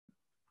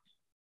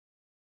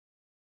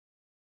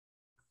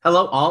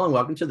Hello, all, and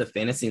welcome to the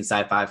Fantasy and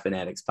Sci-Fi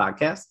Fanatics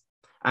podcast.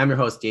 I'm your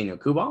host, Daniel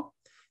Kubal.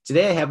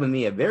 Today, I have with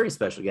me a very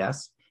special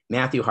guest,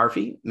 Matthew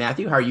Harffy.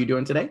 Matthew, how are you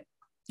doing today?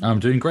 I'm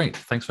doing great.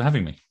 Thanks for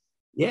having me.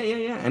 Yeah.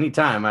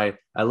 Anytime. I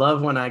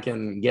love when I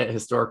can get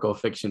historical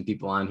fiction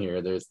people on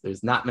here.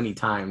 There's not many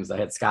times. I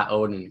had Scott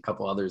Oden and a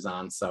couple others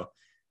on. So,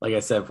 like I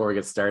said, before we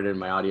get started,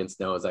 my audience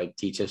knows I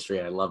teach history.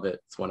 I love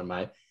it. It's one of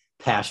my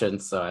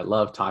passions. So I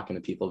love talking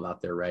to people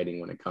about their writing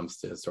when it comes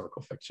to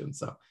historical fiction.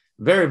 So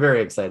very,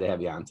 very excited to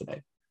have you on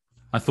today.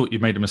 I thought you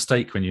made a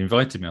mistake when you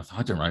invited me. I thought,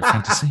 I don't write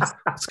fantasy.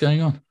 What's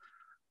going on?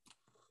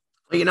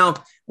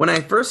 Well, when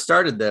I first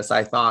started this,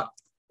 I thought,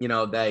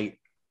 I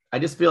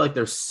just feel like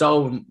there's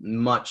so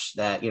much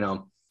that,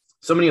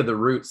 so many of the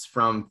roots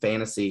from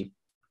fantasy,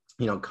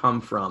 come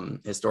from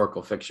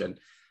historical fiction.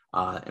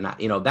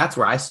 That's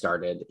where I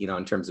started,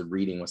 in terms of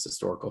reading was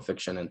historical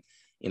fiction. And,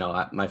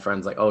 my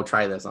friend's like, oh,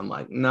 try this. I'm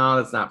like, no,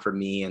 that's not for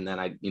me. And then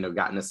I,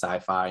 got into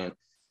sci-fi and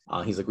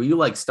he's like, well, you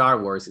like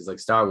Star Wars. He's like,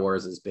 Star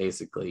Wars is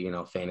basically,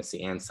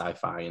 fantasy and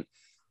sci-fi.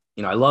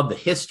 And, I love the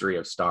history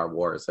of Star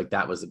Wars. Like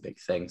that was a big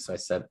thing. So I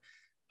said,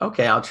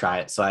 okay, I'll try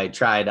it. So I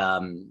tried,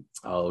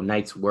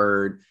 Knight's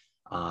Word,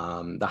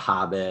 The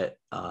Hobbit,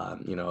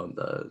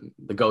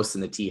 the Ghost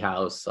in the Tea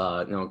House,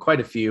 quite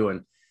a few.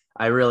 And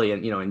I really,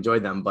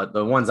 enjoyed them. But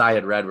the ones I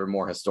had read were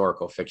more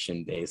historical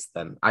fiction based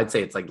than I'd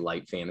say it's like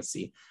light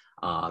fantasy.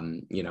 So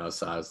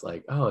I was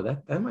like, oh,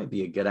 that might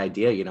be a good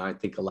idea. I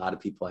think a lot of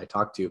people I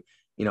talk to,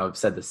 have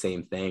said the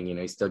same thing.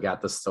 You still got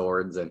the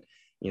swords and,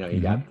 you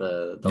got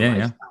the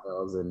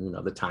lifestyles and,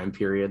 the time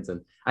periods.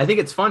 And I think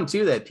it's fun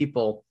too, that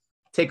people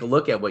take a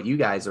look at what you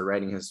guys are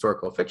writing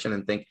historical fiction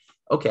and think,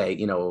 okay,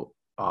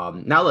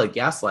 now like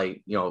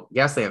Gaslight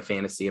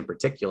Fantasy in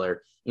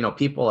particular,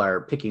 people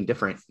are picking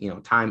different,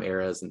 time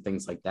eras and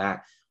things like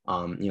that,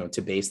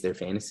 to base their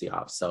fantasy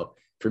off. So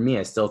for me,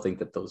 I still think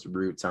that those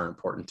roots are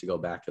important to go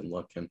back and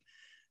look. And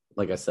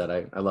like I said,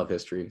 I love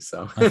history.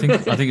 So I think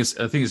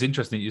it's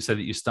interesting that you said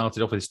that you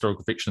started off with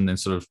historical fiction and then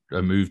sort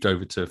of moved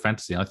over to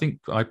fantasy. I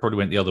think I probably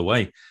went the other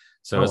way.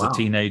 So as a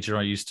teenager,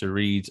 I used to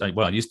read.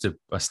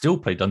 I still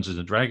play Dungeons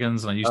and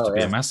Dragons, and I used to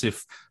be a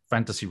massive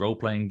fantasy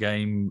role-playing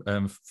game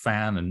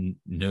fan and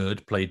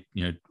nerd. Played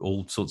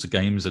all sorts of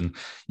games, and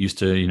used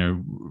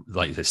to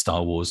like the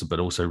Star Wars, but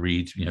also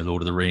read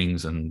Lord of the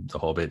Rings and The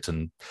Hobbit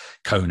and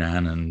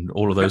Conan and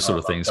all of those sort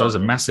of things. So I was a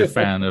massive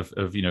fan of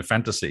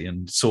fantasy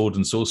and sword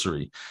and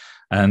sorcery,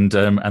 and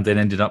then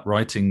ended up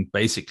writing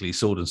basically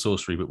sword and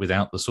sorcery, but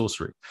without the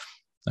sorcery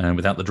and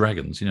without the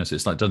dragons. So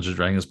it's like Dungeons and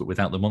Dragons, but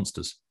without the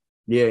monsters.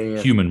 Yeah.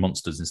 Human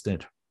monsters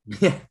instead.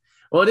 Yeah.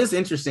 Well, it is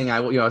interesting.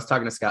 I was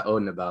talking to Scott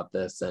Oden about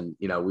this, and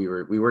we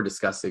were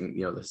discussing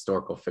the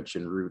historical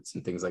fiction roots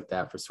and things like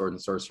that for sword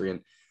and sorcery,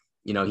 and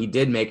he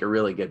did make a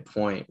really good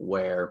point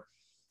where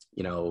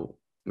we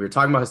were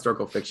talking about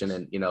historical fiction,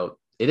 and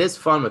it is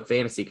fun with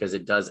fantasy because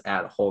it does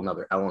add a whole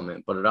nother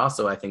element, but it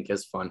also I think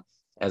is fun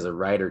as a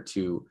writer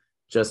to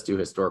just do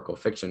historical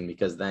fiction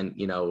because then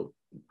you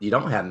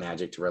don't have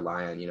magic to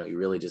rely on. You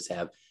really just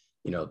have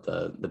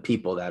the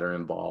people that are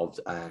involved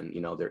and,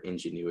 their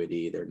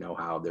ingenuity, their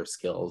know-how, their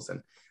skills.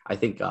 And I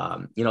think,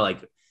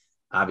 like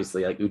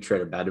obviously like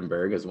Uhtred of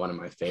Beddenberg is one of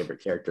my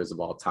favorite characters of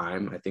all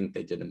time. I think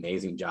they did an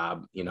amazing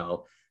job,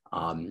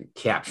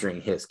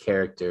 capturing his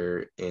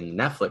character in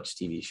Netflix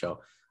TV show.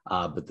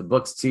 But the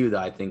books too,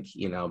 that I think,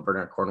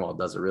 Bernard Cornwell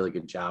does a really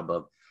good job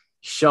of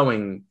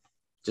showing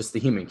just the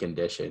human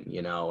condition,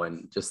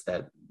 and just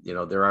that,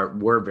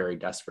 were very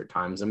desperate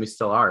times, and we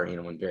still are,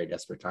 in very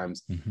desperate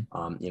times,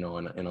 in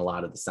a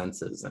lot of the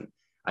senses. And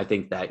I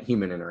think that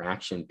human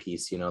interaction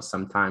piece,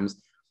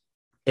 sometimes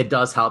it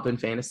does help in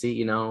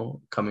fantasy,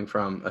 coming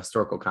from a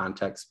historical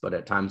context, but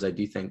at times I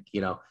do think,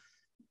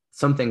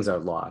 some things are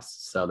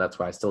lost. So that's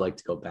why I still like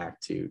to go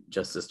back to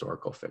just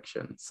historical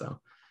fiction. So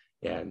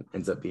yeah, it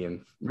ends up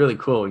being really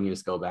cool when you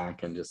just go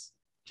back and just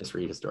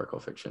read historical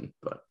fiction.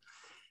 But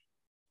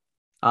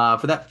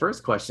for that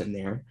first question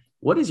there,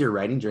 what has your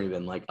writing journey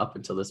been like up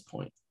until this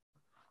point?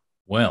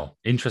 Well,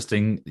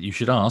 interesting. You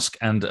should ask.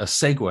 And a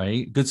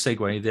good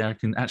segue there. I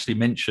can actually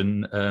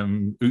mention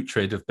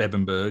Uhtred of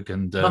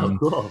Bebbanburg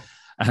Cool.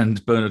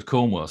 and Bernard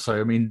Cornwell. So,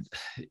 I mean,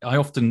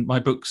 my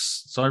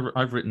books. So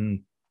I've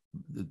written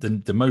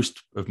the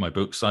most of my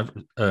books. I've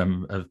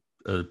a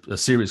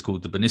series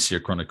called the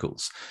Bernicia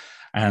Chronicles,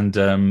 and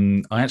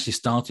I actually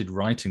started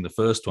writing the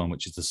first one,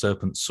 which is The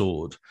Serpent's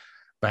Sword,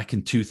 back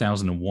in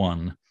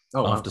 2001.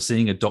 After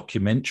seeing a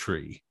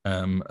documentary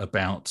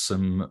about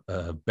some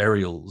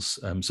burials,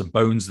 some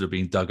bones that are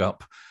being dug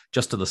up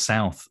just to the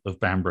south of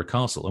Bamborough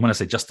Castle. And when I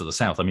say just to the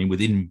south, I mean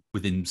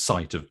within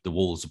sight of the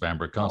walls of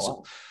Bamborough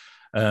Castle.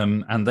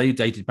 And they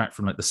dated back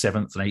from like the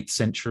 7th and 8th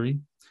century.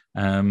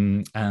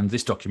 And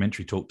this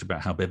documentary talked about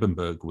how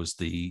Bebbanburg was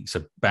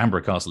so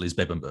Bamborough Castle is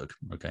Bebbanburg.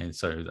 Okay,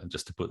 so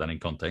just to put that in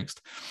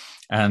context.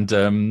 And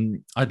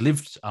I'd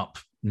lived up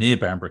near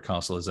Bamborough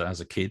Castle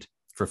as a kid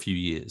for a few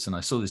years, and I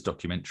saw this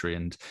documentary,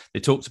 and they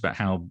talked about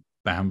how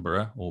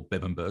Bamborough or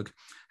Bebbanburg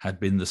had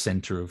been the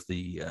center of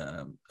the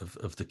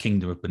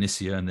kingdom of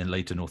Bernicia and then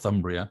later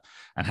Northumbria,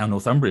 and how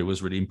Northumbria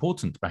was really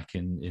important back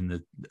in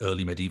the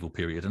early medieval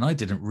period. And I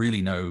didn't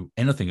really know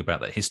anything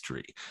about that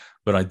history,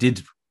 but I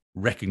did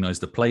recognize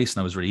the place,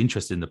 and I was really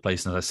interested in the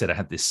place. And as I said, I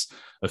had this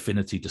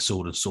affinity to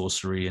sword and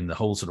sorcery and the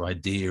whole sort of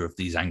idea of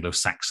these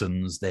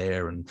Anglo-Saxons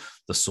there and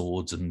the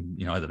swords and,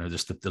 I don't know,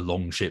 just the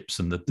long ships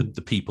and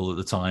the people at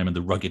the time and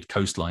the rugged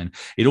coastline.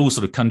 It all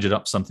sort of conjured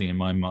up something in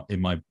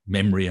my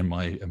memory and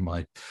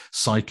my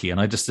psyche.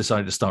 And I just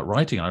decided to start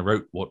writing. And I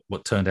wrote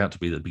what turned out to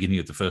be the beginning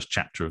of the first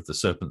chapter of The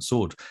Serpent's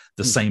Sword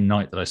the same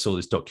night that I saw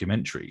this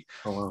documentary.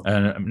 Oh, wow.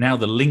 And now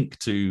the link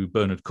to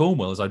Bernard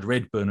Cornwell is I'd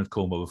read Bernard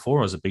Cornwell before.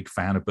 I was a big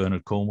fan of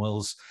Bernard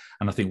Cornwell's.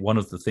 And I think one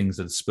of the things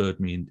that spurred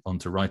me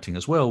onto writing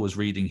as well was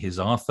reading his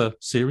Arthur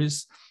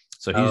series.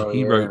 So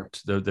he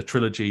wrote the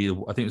trilogy,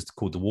 I think it was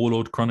called The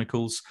Warlord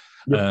Chronicles.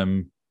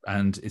 Yep.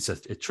 And it's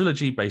a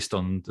trilogy based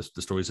on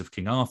the stories of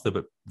King Arthur,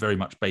 but very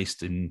much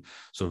based in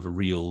sort of a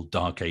real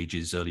Dark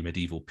Ages, early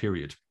medieval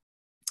period.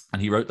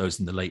 And he wrote those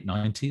in the late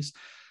 90s.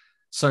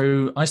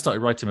 So I started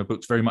writing my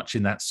books very much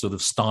in that sort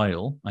of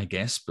style, I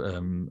guess.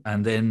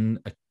 And then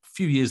a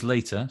few years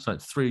later, so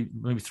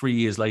maybe 3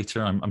 years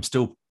later, I'm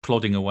still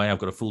plodding away. I've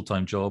got a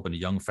full-time job and a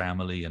young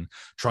family and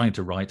trying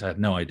to write. I had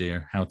no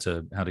idea how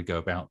to go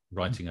about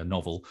writing a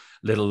novel,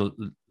 let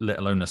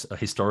alone a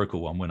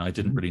historical one, when I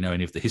didn't really know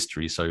any of the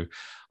history. So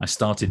I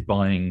started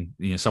buying,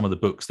 some of the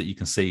books that you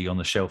can see on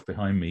the shelf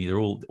behind me. They're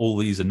all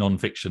these are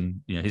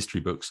non-fiction,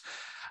 history books.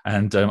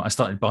 And I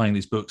started buying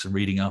these books and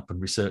reading up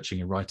and researching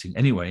and writing.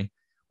 Anyway,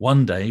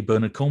 one day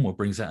Bernard Cornwell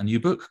brings out a new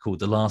book called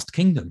The Last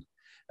Kingdom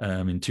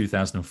in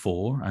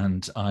 2004.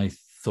 And I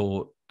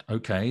thought,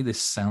 okay,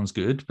 this sounds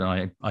good.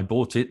 But I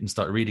bought it and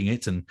started reading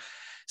it, and it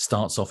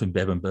starts off in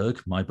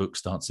Bebbanburg. My book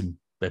starts in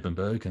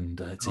Bebbanburg, and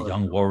it's a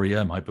young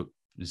warrior. My book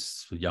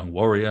is a young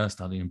warrior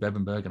starting in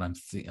Bebbanburg, and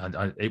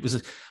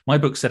my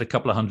book set a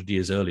couple of 100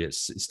 years earlier. It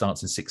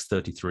starts in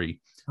 633,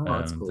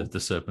 cool. the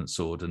Serpent's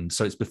Sword, and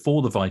so it's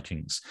before the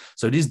Vikings.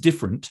 So it is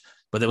different,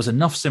 but there was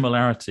enough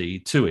similarity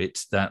to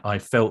it that I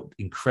felt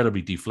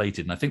incredibly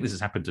deflated. And I think this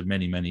has happened to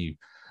many, many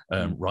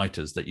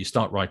writers, that you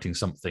start writing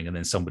something and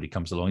then somebody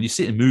comes along. You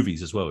see it in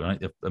movies as well, right?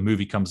 If a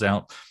movie comes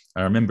out,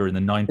 I remember in the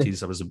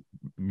 90s, I was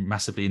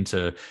massively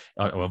into,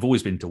 I've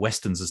always been into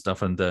Westerns and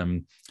stuff. And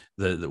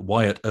the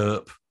Wyatt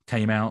Earp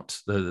came out,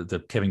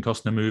 the Kevin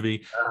Costner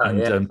movie,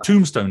 and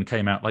Tombstone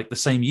came out like the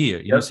same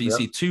year. So you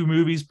see two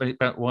movies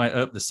about Wyatt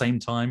Earp at the same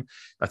time.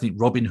 I think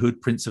Robin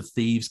Hood, Prince of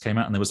Thieves came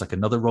out, and there was like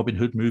another Robin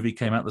Hood movie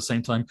came out at the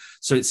same time.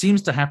 So it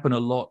seems to happen a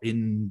lot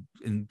in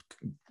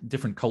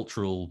different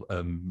cultural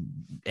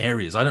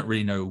areas. I don't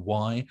really know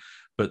why,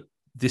 but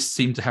this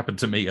seemed to happen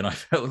to me, and I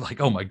felt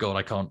like, oh my god,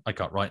 I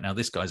can't write now.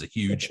 This guy's a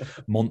huge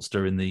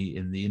monster in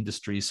the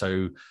industry.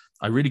 So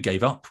I really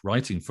gave up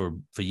writing for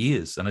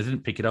years, and I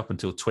didn't pick it up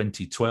until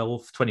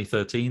 2012,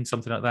 2013,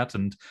 something like that.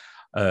 And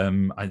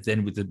I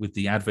then, with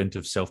the advent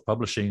of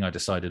self-publishing, I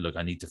decided, look,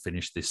 I need to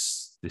finish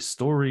this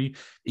story,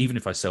 even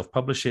if I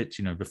self-publish it.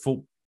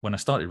 Before, when I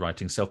started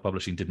writing,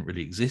 self-publishing didn't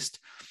really exist.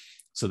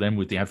 So then,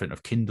 with the advent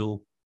of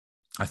Kindle,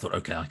 I thought,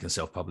 okay, I can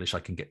self-publish, I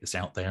can get this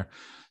out there.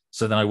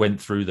 So then I went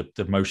through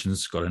the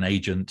motions, got an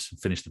agent,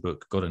 finished the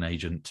book, got an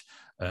agent,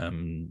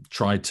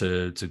 tried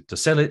to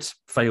sell it,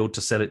 failed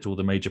to sell it to all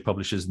the major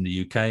publishers in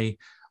the UK.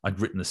 I'd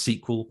written the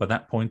sequel by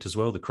that point as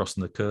well, The Cross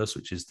and the Curse,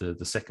 which is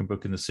the second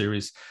book in the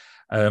series.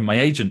 My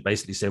agent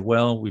basically said,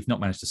 well, we've not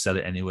managed to sell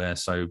it anywhere,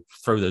 so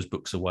throw those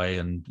books away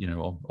and,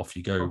 off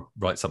you go,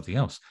 write something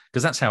else.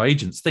 Because that's how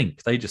agents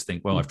think. They just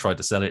think, well, I've tried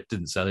to sell it,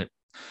 didn't sell it.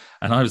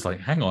 And I was like,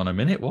 hang on a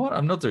minute, what?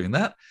 I'm not doing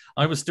that.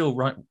 I was still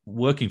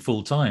working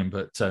full time,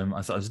 but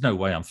I thought there's no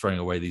way I'm throwing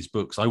away these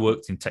books. I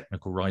worked in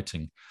technical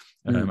writing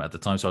at the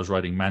time. So I was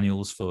writing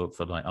manuals for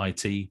like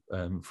IT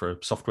for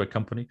a software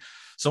company.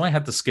 So I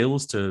had the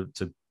skills to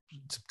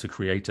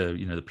create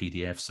the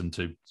PDFs and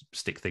to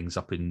stick things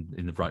up in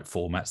the right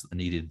formats that they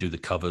needed, to do the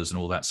covers and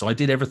all that. So I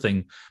did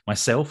everything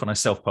myself, and I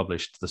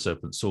self-published The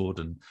Serpent's Sword,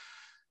 and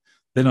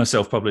then I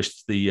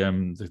self-published the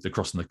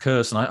Cross and the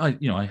Curse, and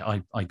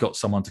I got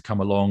someone to come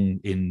along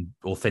in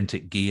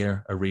authentic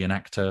gear, a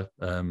reenactor,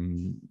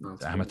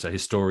 amateur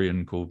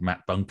historian called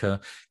Matt Bunker,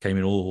 came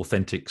in all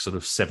authentic sort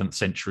of 7th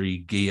century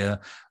gear,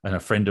 and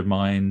a friend of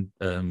mine,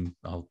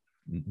 I'll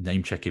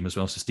name check him as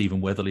well, so Stephen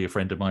Weatherly, a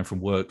friend of mine from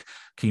work,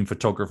 keen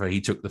photographer,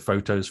 he took the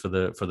photos for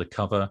the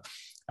cover,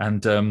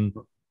 and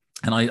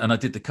I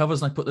did the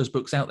covers, and I put those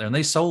books out there, and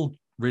they sold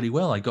really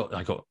well. I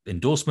got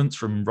endorsements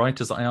from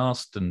writers that I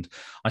asked, and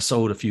I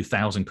sold a few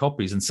thousand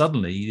copies. And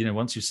suddenly,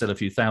 once you sell a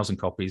few thousand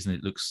copies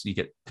and you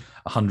get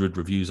 100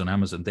 reviews on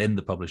Amazon, then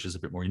the publisher's a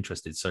bit more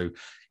interested. So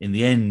in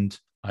the end,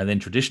 I then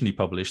traditionally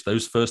published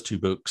those first two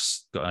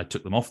books. I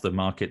took them off the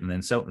market and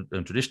then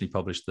traditionally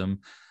published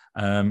them.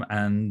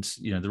 And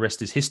the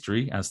rest is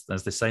history, as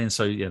they say. And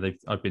so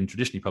I've been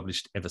traditionally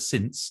published ever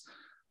since.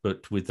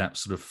 but with that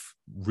sort of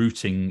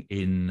rooting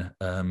in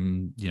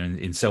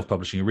in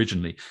self-publishing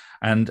originally,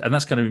 and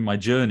that's kind of been my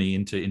journey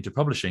into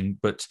publishing.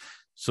 But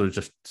sort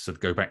of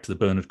go back to the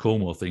Bernard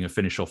Cornwell thing and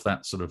finish off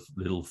that sort of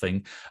little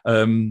thing.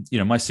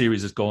 My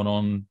series has gone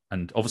on,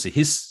 and obviously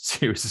his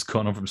series has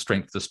gone on from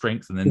strength to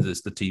strength, and then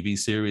there's the TV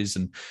series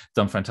and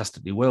done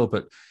fantastically well.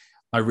 But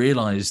I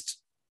realized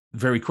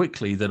very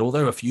quickly that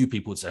although a few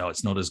people would say, oh,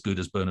 it's not as good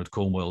as Bernard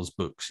Cornwell's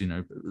books,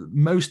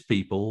 most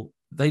people,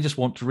 they just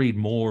want to read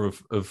more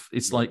of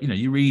it's like,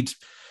 you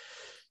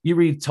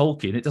read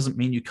Tolkien, it doesn't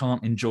mean you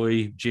can't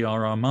enjoy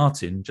G.R.R.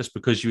 Martin just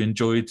because you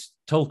enjoyed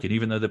Tolkien,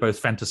 even though they're both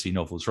fantasy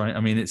novels, right? I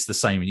mean, it's the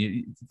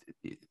same.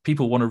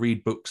 People want to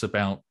read books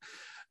about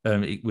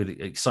with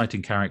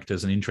exciting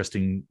characters and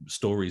interesting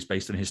stories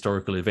based on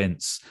historical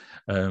events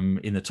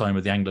in the time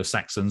of the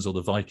Anglo-Saxons or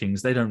the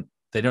Vikings. They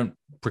don't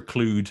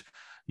preclude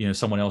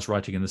someone else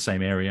writing in the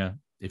same area.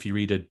 If you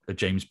read a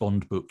James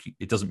Bond book,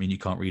 it doesn't mean you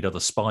can't read other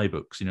spy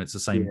books. It's the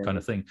same kind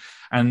of thing.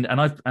 And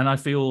I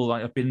feel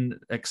like I've been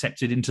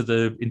accepted into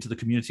the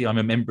community. I'm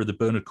a member of the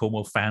Bernard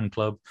Cornwell fan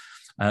club,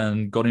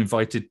 and got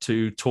invited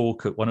to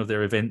talk at one of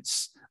their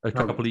events a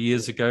couple of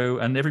years ago,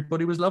 and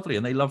everybody was lovely,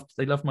 and they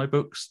loved my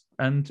books,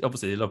 and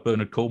obviously they love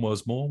Bernard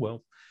Cornwell's more.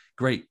 Well,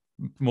 great,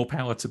 more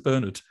power to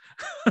Bernard.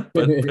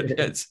 but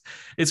yeah,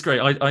 it's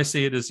great. I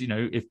see it as,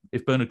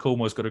 if Bernard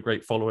Cornwell's got a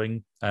great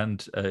following,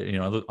 and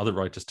other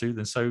writers too,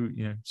 then so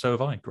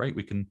have I. Great,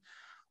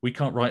 we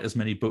can't write as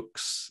many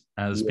books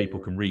as people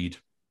can read.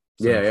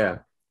 So,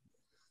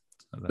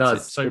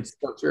 so it's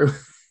so true.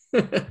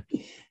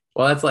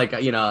 Well, that's like,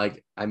 he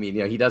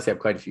does have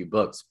quite a few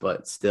books,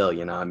 but still,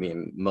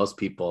 most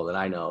people that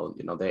I know,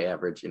 they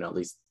average, at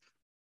least,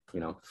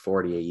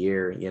 40 a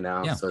year,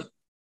 so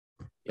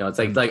it's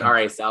like, all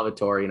right,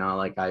 Salvatore,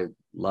 I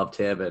loved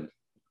him, and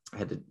I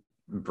had to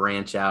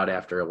branch out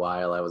after a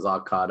while. I was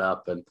all caught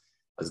up, and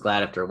I was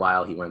glad after a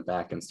while he went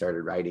back and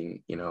started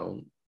writing,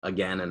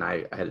 again. And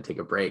I had to take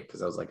a break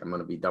because I was like, I'm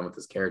going to be done with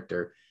this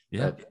character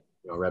that,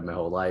 read my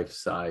whole life.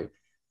 So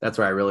that's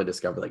where I really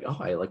discovered, like, oh,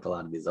 I like a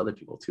lot of these other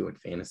people too in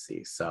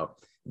fantasy. So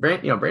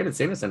Brandon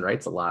Sanderson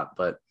writes a lot,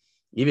 but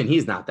even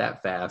he's not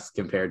that fast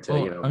compared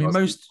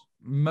to,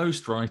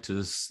 most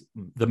writers,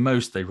 the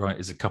most they write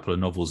is a couple of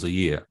novels a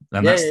year,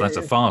 and that's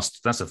a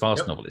fast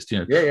novelist.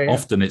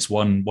 Often it's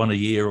one a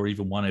year, or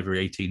even one every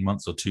 18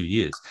 months or 2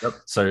 years.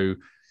 So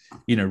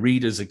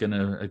readers are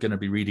gonna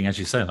be reading, as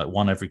you say, like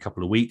one every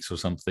couple of weeks or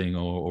something,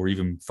 or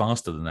even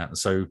faster than that. And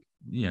so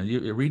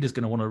your reader's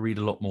going to want to read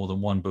a lot more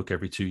than one book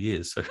every 2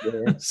 years. So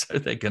so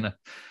they're going to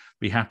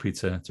be happy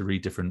to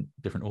read different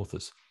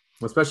authors.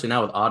 Well, especially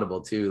now with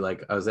Audible too.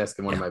 Like, I was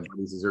asking one of my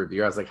buddies who's a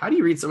reviewer, I was like, how do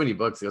you read so many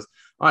books? He goes,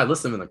 oh, I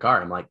listen to them in the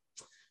car. I'm like,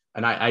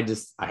 and I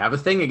have a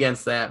thing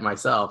against that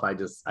myself. I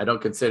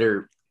don't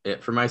consider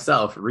it for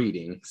myself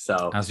reading.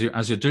 So as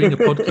you're doing a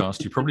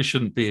podcast, you probably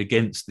shouldn't be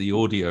against the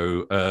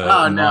audio.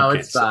 Oh no,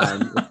 it's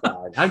fine. It's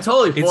fine. I'm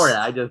totally for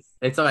it.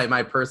 It's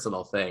my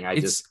personal thing.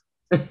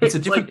 It's a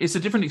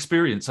different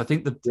experience. I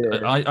think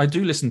that I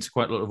do listen to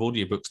quite a lot of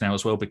audiobooks now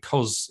as well,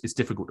 because it's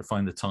difficult to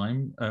find the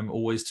time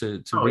always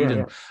to read.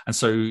 And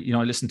so,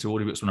 I listen to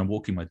audiobooks when I'm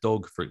walking my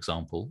dog, for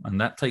example, and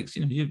that takes,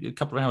 a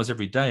couple of hours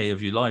every day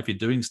of your life. You're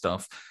doing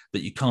stuff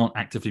that you can't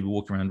actively be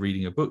walking around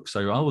reading a book.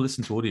 So I will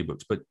listen to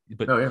audiobooks, but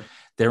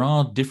there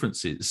are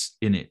differences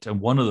in it. And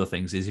one of the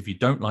things is, if you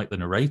don't like the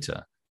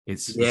narrator,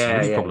 it's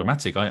really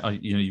problematic.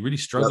 You really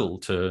struggle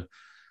to.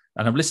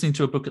 And I'm listening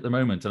to a book at the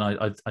moment, and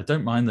I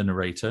don't mind the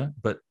narrator,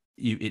 but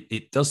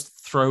it does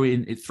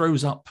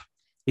throws up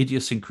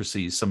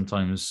idiosyncrasies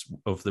sometimes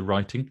of the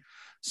writing.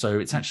 So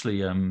it's actually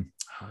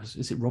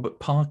is it Robert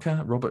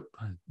Parker? Robert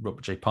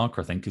J.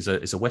 Parker, I think, is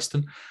a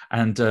Western,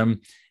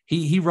 and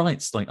he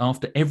writes, like,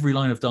 after every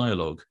line of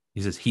dialogue,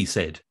 he says he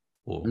said,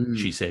 or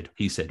she said,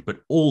 he said,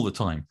 but all the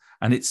time.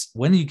 And it's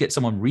when you get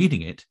someone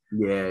reading it,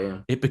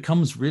 it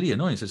becomes really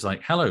annoying. So it's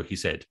like, hello, he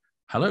said,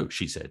 hello,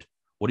 she said.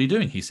 What are you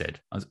doing? He said.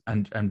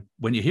 And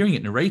when you're hearing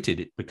it narrated,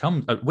 it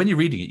becomes, when you're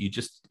reading it, you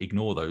just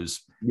ignore those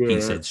he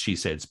said, she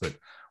said. But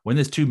when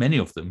there's too many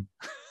of them,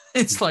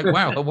 it's like,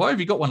 wow, why have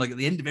you got one like at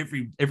the end of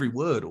every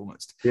word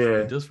almost?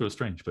 It does feel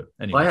strange. But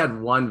anyway. Well, I had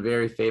one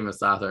very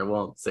famous author, I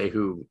won't say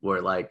who,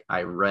 where like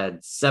I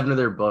read 7 of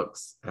their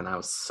books, and I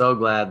was so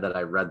glad that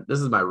I read.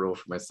 This is my rule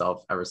for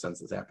myself ever since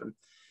this happened.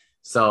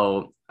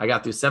 So I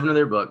got through 7 of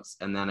their books,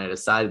 and then I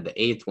decided the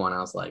 8th one, I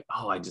was like,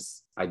 oh, I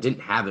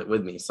didn't have it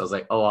with me. So I was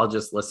like, oh, I'll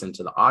just listen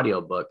to the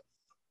audiobook,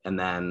 and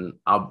then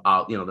I'll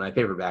my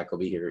paperback will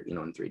be here,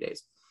 in 3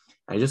 days.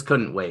 I just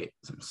couldn't wait.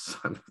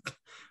 I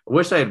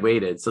wish I had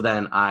waited. So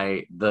then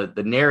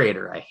the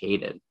narrator, I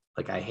hated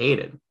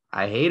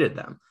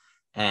them.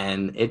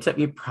 And it took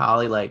me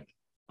probably like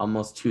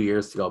almost 2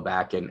 years to go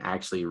back and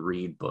actually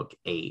read book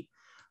 8.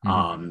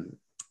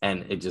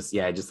 And it just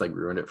like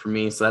ruined it for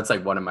me. So that's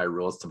like one of my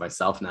rules to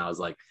myself now, is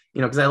like,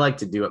 because I like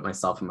to do it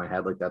myself in my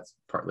head. Like, that's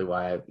partly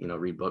why I,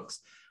 read books.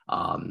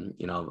 I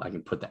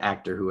can put the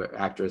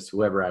actress,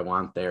 whoever I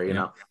want there,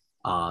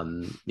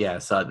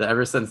 So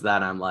ever since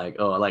that, I'm like,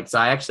 so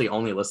I actually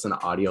only listen to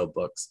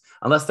audiobooks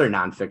unless they're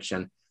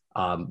nonfiction.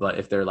 But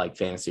if they're like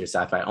fantasy or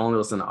sci-fi, I only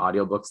listen to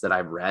audiobooks that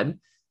I've read,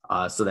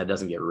 so that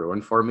doesn't get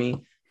ruined for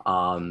me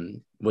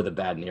with a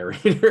bad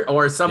narrator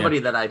or somebody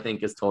that I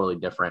think is totally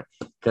different.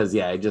 Because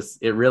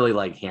it really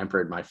like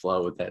hampered my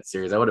flow with that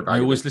series. I would have. I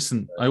always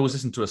listen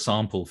to a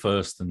sample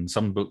first, and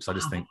some books I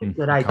just think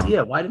good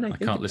idea. Why didn't I? I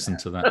can't listen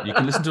to that. You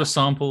can listen to a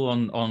sample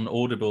on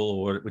Audible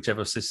or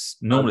whichever.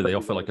 Normally they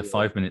offer like a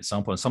 5-minute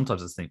sample, and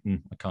sometimes I think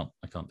I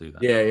can't do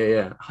that.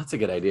 Yeah. Oh, that's a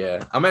good idea.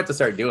 I'm gonna have to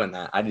start doing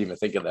that. I didn't even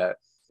think of that.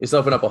 Just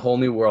open up a whole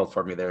new world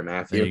for me there,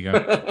 Matthew. There you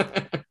go.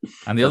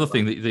 And the other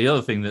thing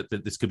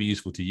that this could be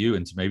useful to you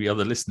and to maybe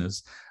other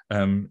listeners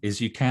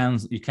is you can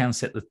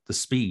set the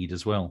speed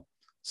as well.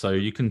 So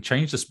you can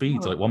change the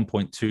speed to like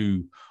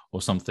 1.2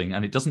 or something,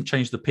 and it doesn't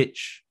change the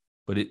pitch.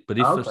 But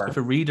if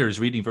a reader is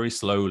reading very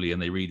slowly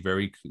and they read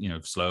very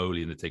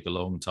slowly and they take a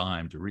long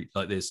time to read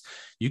like this,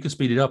 you can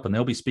speed it up and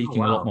they'll be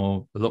speaking a lot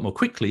more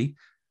quickly,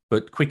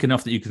 but quick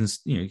enough that you can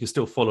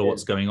still follow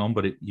what's going on,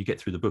 but you get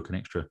through the book an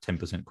extra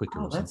 10% quicker.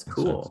 Oh, that's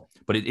cool. So,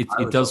 but it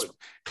does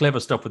clever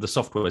stuff with the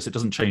software. So it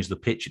doesn't change the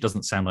pitch. It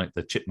doesn't sound like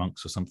the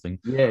Chipmunks or something.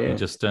 Yeah. It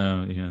just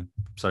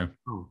so.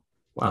 Oh,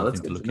 wow,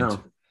 that's good to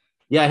know.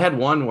 Yeah, I had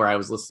one where I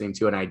was listening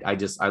to, and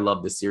I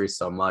love the series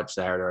so much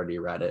that I had already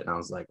read it, and I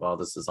was like, well,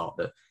 this is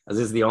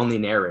the only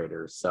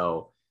narrator.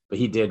 So, but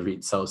he did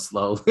read so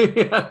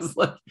slowly. I was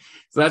like,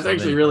 so that's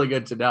actually really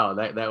good to know.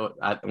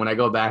 When I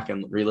go back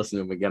and re-listen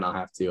to him again, I'll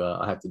have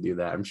to do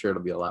that. I'm sure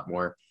it'll be a lot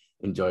more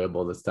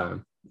enjoyable this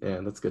time. Yeah,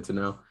 that's good to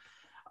know.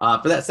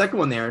 For that second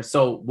one there,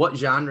 so what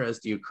genres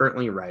do you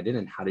currently write in,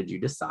 and how did you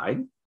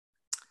decide?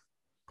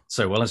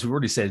 So, well, as we've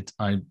already said,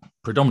 I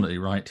predominantly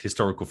write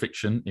historical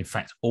fiction. In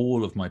fact,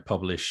 all of my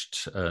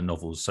published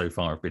novels so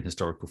far have been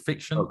historical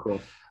fiction. Oh,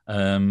 cool.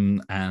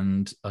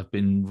 And I've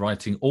been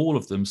writing, all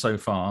of them so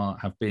far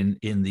have been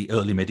in the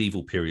early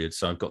medieval period.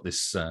 So I've got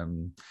this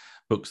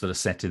books that are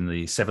set in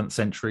the 7th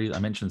century. I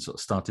mentioned sort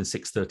of started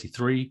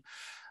 633,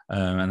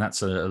 and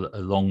that's a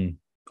long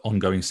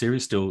ongoing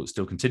series, still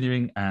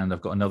continuing. And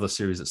I've got another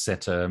series that's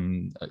set a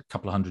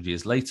couple of hundred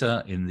years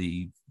later in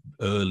the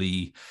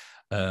early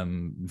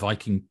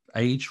Viking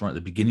age, right at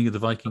the beginning of the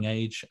Viking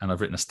age. And I've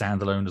written a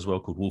standalone as well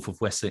called Wolf of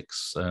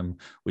Wessex,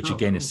 which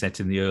is set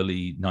in the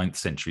early 9th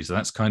century. So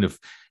that's kind of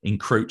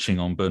encroaching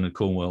on Bernard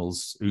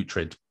Cornwell's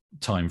Uhtred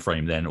time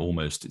frame then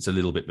almost. It's a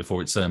little bit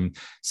before. It's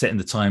set in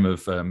the time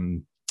of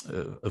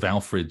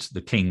Alfred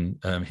the King,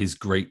 his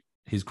great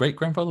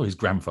grandfather or his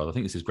grandfather. I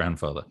think it's his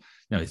grandfather.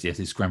 No, it's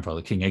his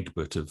grandfather, King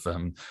Egbert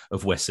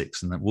of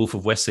Wessex. And that Wolf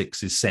of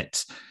Wessex is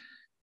set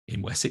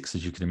in Wessex,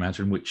 as you can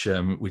imagine, which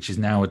is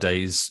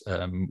nowadays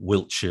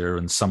Wiltshire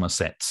and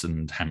Somerset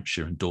and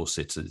Hampshire and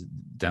Dorset,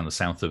 down the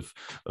south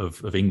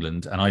of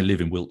England. And I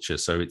live in Wiltshire,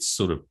 so it's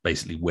sort of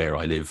basically where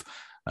I live.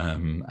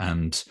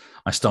 And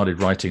I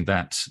started writing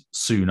that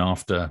soon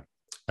after,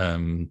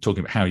 talking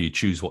about how you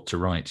choose what to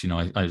write.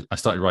 I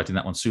started writing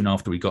that one soon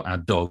after we got our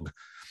dog.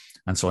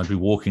 And so I'd be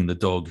walking the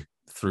dog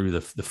through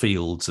the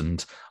fields,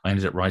 and I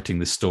ended up writing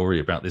this story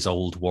about this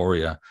old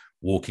warrior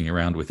walking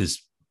around with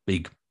his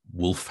big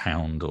wolf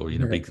hound or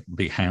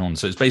big hound.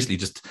 So it's basically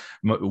just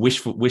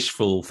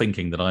wishful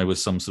thinking that I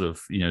was some sort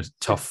of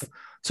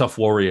tough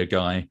warrior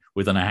guy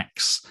with an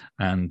axe,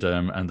 and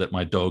that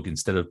my dog,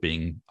 instead of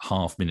being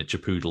half miniature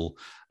poodle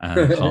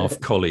and half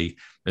collie,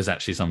 is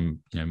actually some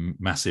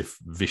massive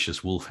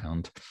vicious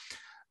wolfhound.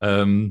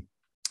 So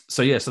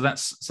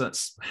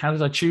that's how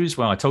did I choose?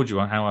 Well, I told you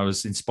how I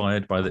was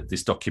inspired by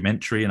this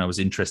documentary, and I was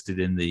interested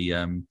in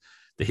the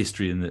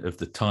history of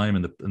the time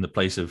and the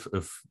place of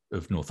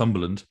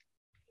Northumberland.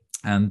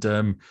 And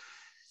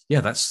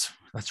that's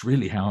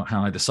really how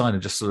I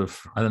decided. Just sort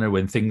of, I don't know,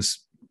 when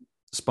things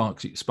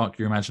spark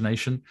your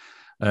imagination.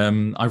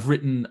 I've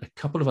written a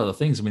couple of other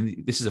things. I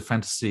mean, this is a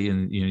fantasy,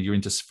 and you're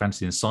into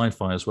fantasy and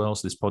sci-fi as well.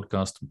 So this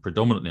podcast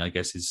predominantly, I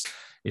guess,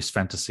 is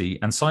fantasy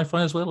and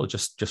sci-fi as well, or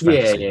just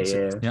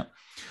fantasy. Yeah.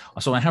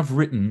 So I have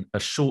written a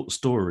short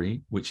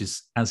story which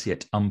is as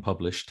yet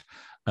unpublished.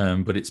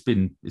 But it's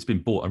been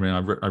bought. I mean,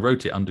 I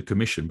wrote it under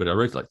commission, but I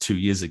wrote it like 2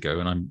 years ago,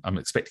 and I'm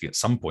expecting at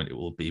some point it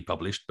will be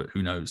published, but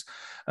who knows?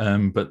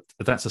 But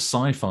that's a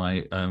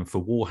sci-fi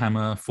for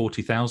Warhammer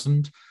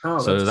 40,000.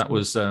 So that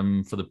was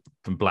from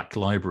Black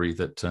Library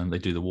that they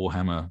do the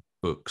Warhammer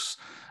books.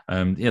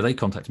 They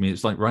contacted me.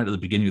 It's like right at the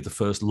beginning of the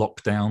first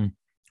lockdown,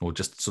 or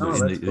just sort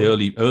of in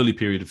the early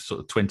period of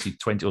sort of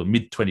 2020 or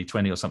mid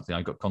 2020 or something.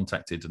 I got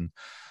contacted, and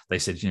they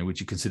said, would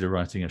you consider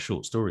writing a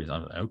short story?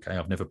 I'm like, okay,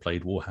 I've never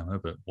played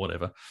Warhammer, but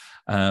whatever.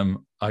 I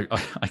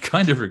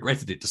kind of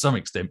regretted it to some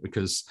extent,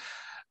 because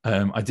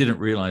I didn't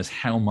realize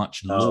how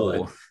much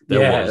lore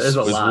there was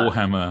with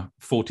Warhammer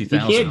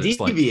 40,000. You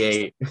can't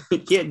deviate. You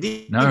can't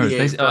deviate. No,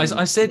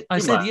 I said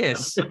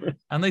yes,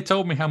 and they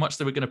told me how much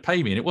they were going to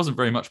pay me, and it wasn't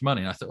very much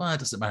money. And I thought, well, it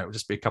doesn't matter. It'll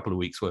just be a couple of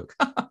weeks' work.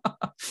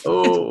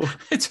 So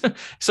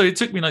it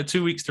took me like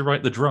 2 weeks to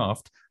write the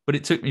draft, but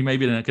it took me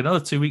maybe like another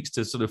 2 weeks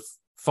to sort of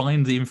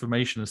find the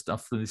information and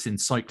stuff from this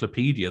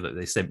encyclopedia that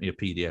they sent me a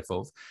PDF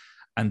of.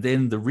 And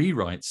then the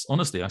rewrites,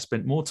 honestly, I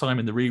spent more time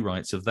in the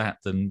rewrites of that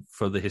than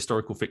for the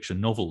historical fiction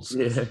novels.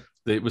 Yeah.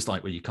 It was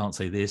like, well, you can't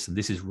say this and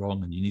this is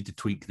wrong and you need to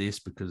tweak this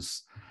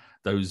because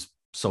those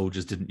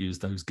soldiers didn't use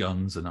those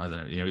guns. And I don't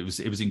know, you know,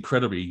 it was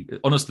incredibly,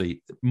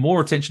 honestly, more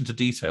attention to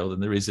detail than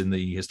there is in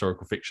the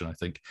historical fiction, I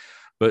think.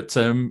 But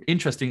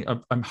interesting.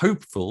 I'm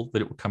hopeful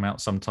that it will come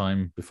out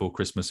sometime before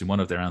Christmas in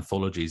one of their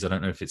anthologies. I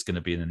don't know if it's going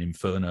to be in an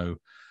Inferno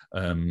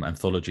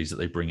anthologies that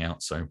they bring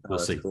out. So we'll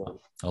see.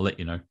 Cool. I'll let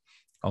you know.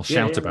 I'll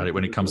shout about it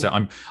when it comes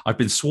out. I've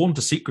been sworn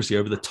to secrecy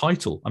over the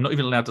title. I'm not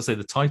even allowed to say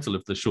the title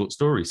of the short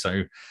story.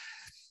 So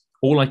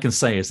all I can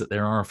say is that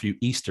there are a few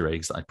Easter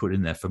eggs that I put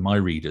in there for my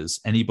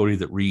readers. Anybody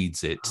that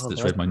reads it,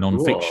 that's read my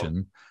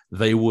nonfiction,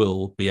 they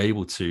will be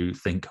able to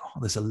think, oh,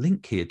 there's a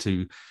link here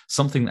to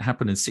something that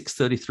happened in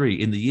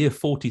 633 in the year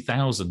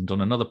 40,000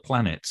 on another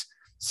planet.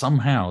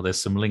 Somehow there's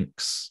some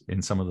links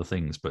in some of the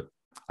things, but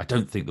I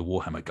don't think the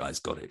Warhammer guys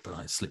got it, but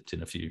I slipped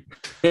in a few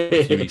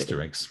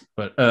Easter eggs.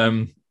 But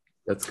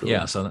that's cool.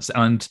 Yeah, so that's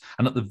and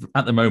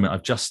at the moment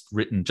I've just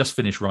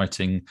finished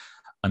writing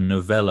a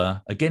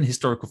novella, again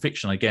historical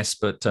fiction, I guess,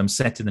 but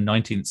set in the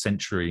 19th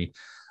century.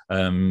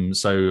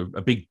 So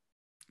a big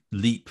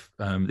leap.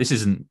 This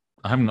isn't.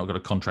 I haven't not got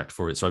a contract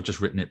for it, so I've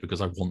just written it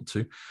because I want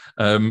to.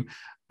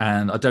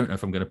 And I don't know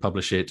if I'm going to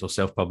publish it or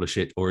self-publish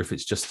it, or if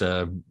it's just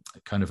a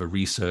kind of a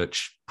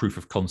research proof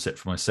of concept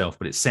for myself.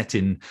 But it's set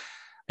in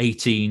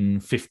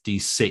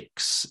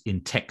 1856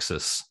 in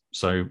Texas.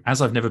 So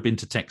as I've never been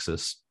to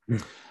Texas.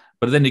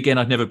 But then again,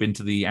 I've never been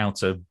to the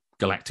outer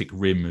galactic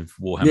rim of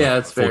Warhammer. Yeah,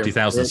 that's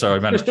 40,000. So I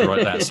managed to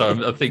write that.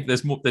 So I think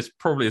there's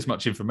probably as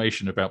much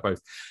information about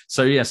both.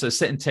 So yeah, so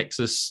set in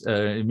Texas,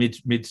 mid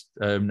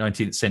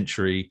 19th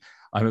century.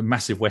 I'm a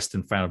massive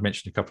Western fan. I've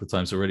mentioned a couple of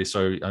times already.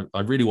 So I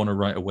really want to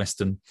write a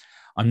Western.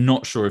 I'm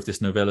not sure if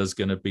this novella is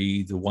going to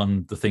be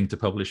the thing to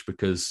publish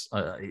because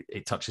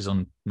it touches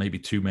on maybe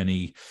too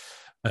many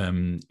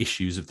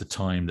issues of the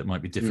time that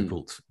might be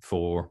difficult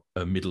for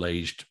a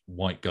middle-aged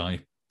white guy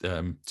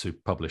to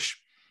publish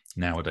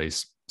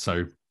nowadays.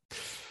 So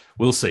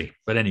we'll see.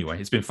 But anyway,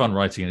 it's been fun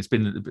writing, and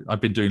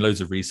I've been doing loads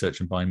of research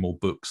and buying more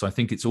books. So I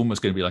think it's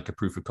almost going to be like a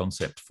proof of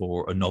concept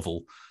for a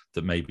novel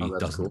that maybe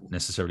doesn't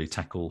necessarily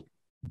tackle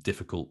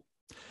difficult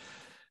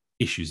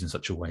issues in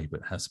such a way,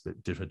 but has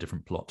a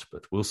different plot.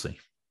 But we'll see.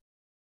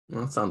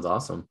 Well, that sounds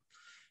awesome.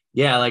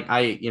 Yeah,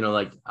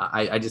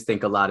 I just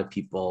think a lot of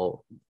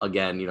people,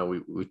 again,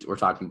 we were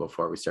talking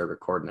before we started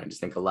recording. I just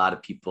think a lot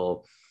of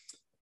people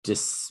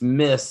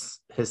dismiss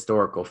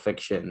historical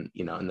fiction,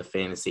 in the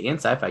fantasy and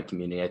sci-fi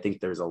community. I think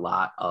there's a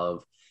lot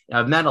of,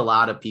 I've met a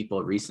lot of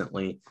people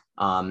recently.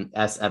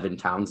 S. Evan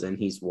Townsend,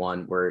 he's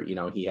one where,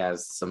 he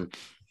has some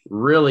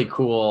really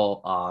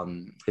cool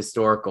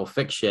historical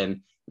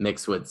fiction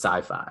mixed with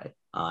sci-fi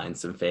and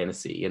some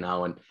fantasy, and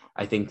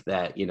I think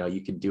that,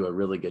 you could do a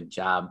really good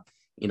job,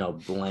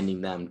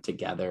 blending them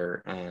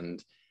together.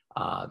 And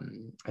I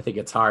think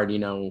it's hard,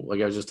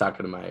 like I was just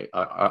talking to my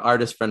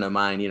artist friend of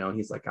mine,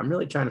 he's like, I'm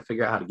really trying to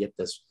figure out how to get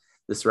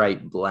this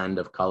right blend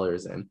of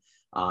colors. And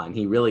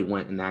he really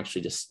went and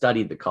actually just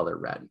studied the color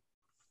red,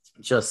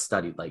 just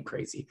studied like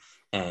crazy,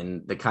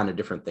 and the kind of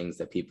different things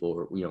that people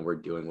were, were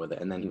doing with it.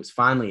 And then he was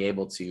finally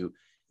able to,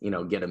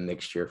 get a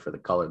mixture for the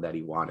color that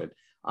he wanted.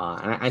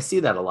 And I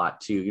see that a lot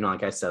too.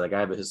 Like I said, like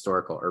I have a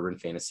historical urban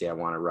fantasy I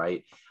want to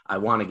write. I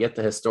want to get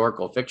the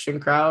historical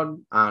fiction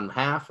crowd on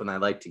half, and I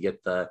like to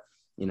get the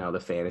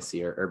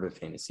fantasy or urban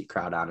fantasy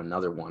crowd on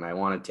another one. I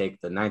want to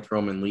take the Ninth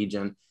Roman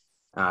Legion.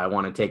 I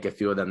want to take a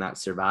few of them that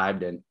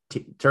survived and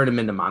turn them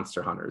into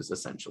monster hunters,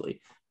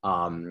 essentially.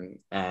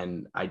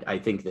 And I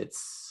think it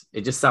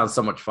just sounds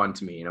so much fun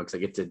to me, because I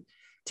get to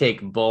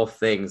take both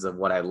things of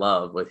what I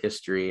love with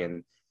history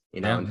and,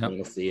 and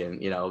fantasy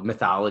and,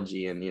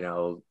 mythology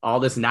and,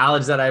 all this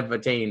knowledge that I've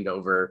attained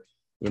over,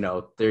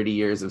 30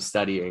 years of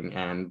studying,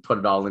 and put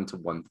it all into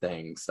one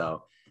thing.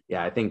 So,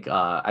 yeah, I think,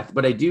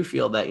 but I do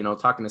feel that,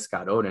 talking to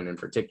Scott Oden in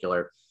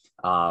particular,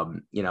 I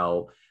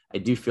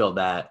do feel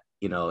that,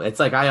 it's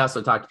like, I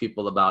also talk to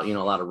people about,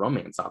 a lot of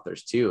romance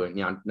authors too.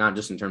 And, not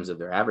just in terms of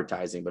their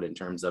advertising, but in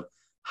terms of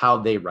how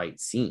they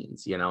write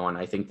scenes, and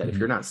I think that if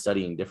you're not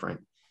studying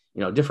different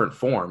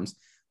forms,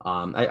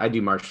 I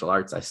do martial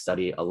arts. I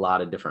study a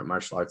lot of different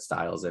martial arts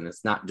styles, and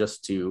it's not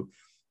just to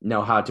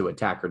know how to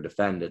attack or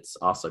defend. It's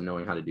also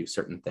knowing how to do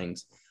certain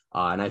things.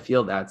 And I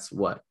feel that's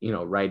what,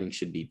 writing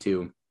should be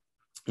too.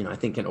 I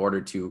think in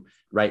order to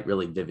write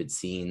really vivid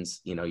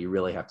scenes, you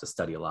really have to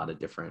study a lot of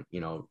different,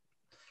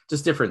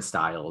 just different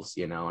styles,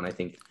 and I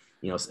think,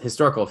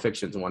 historical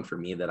fiction is one for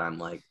me that I'm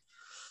like,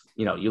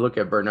 you look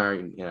at Bernard,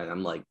 and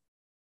I'm like,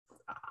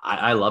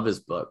 I love his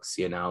books,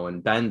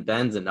 and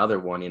Ben's another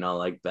one,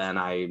 like Ben,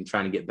 I'm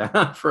trying to get Ben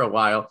on for a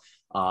while,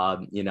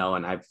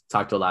 and I've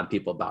talked to a lot of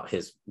people about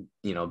his,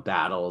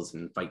 battles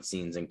and fight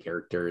scenes and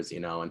characters,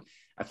 and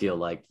I feel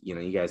like,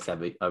 you guys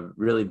have a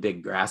really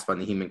big grasp on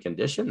the human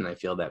condition. And I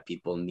feel that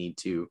people need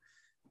to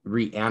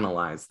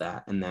reanalyze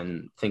that and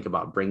then think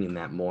about bringing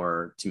that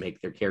more to make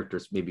their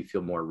characters maybe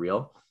feel more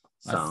real.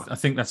 So I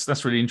think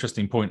that's really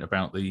interesting point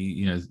about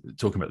the,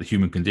 talking about the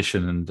human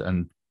condition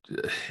and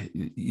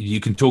you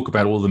can talk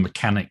about all the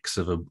mechanics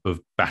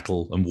of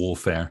battle and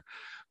warfare,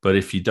 but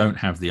if you don't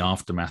have the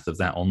aftermath of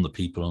that on the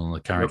people and on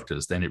the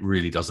characters, then it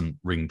really doesn't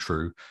ring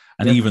true.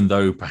 And even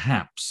though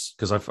perhaps,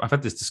 because I've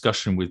had this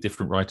discussion with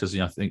different writers,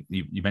 I think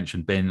you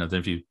mentioned Ben, I don't know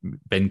if you,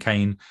 Ben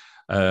Kane,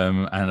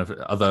 and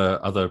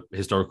other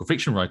historical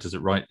fiction writers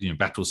that write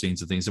battle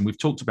scenes and things, and we've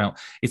talked about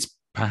it's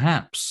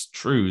perhaps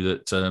true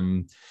that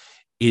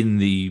in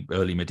the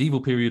early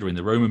medieval period or in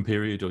the Roman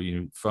period or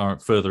far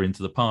further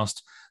into the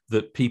past,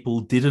 that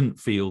people didn't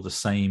feel the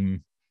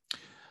same.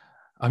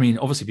 I mean,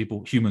 obviously,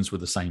 humans were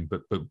the same,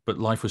 but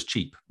life was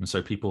cheap, and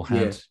so people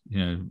had,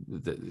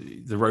 the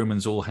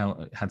Romans all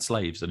had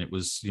slaves, and it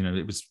was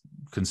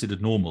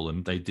considered normal,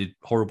 and they did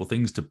horrible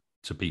things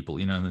to people,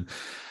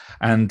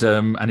 and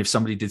if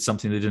somebody did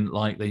something they didn't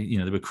like, they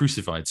were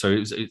crucified. So it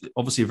was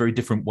obviously a very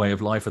different way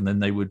of life, and then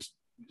they would.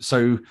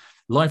 So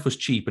life was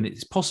cheap, and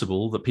it's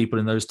possible that people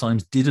in those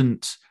times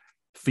didn't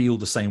feel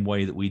the same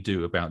way that we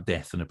do about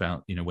death and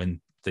about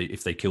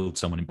if they killed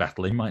someone in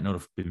battle, they might not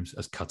have been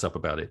as cut up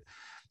about it.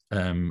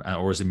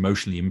 Or as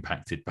emotionally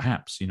impacted,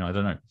 perhaps, I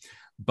don't know.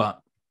 But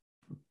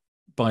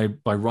by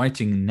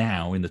writing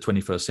now in the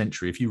 21st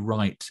century, if you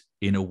write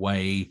in a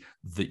way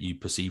that you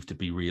perceive to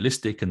be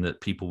realistic and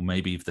that people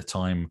maybe of the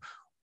time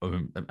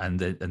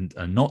and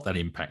are not that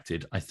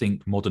impacted, I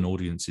think modern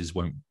audiences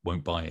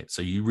won't buy it.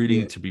 So you really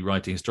need to be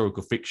writing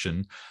historical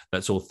fiction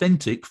that's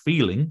authentic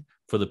feeling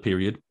for the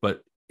period,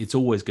 but it's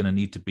always going to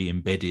need to be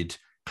embedded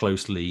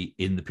closely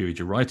in the period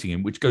you're writing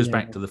in, which goes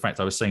back to the fact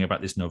I was saying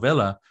about this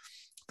novella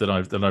that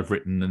I've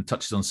written and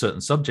touches on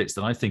certain subjects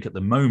that I think at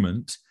the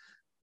moment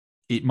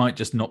it might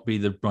just not be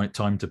the right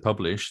time to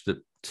publish. That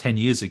 10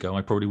 years ago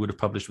I probably would have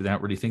published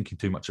without really thinking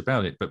too much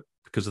about it, but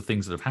because of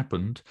things that have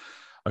happened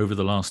over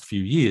the last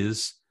few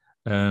years,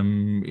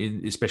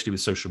 especially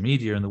with social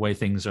media and the way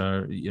things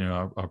are,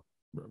 the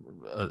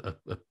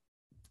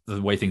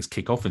way things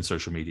kick off in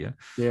social media,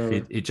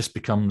 it just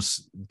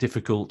becomes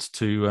difficult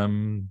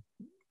to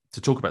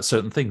talk about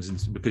certain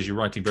things because you're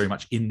writing very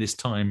much in this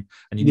time,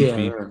 and you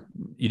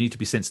need to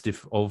be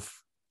sensitive of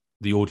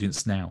the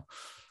audience now.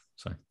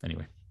 So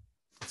anyway,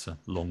 it's a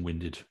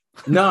long-winded.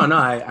 No,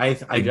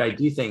 I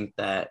do think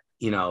that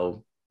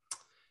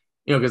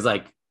because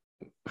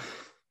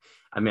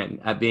I mean,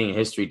 at being a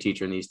history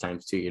teacher in these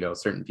times too,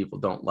 certain people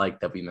don't like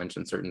that we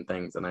mention certain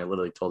things, and I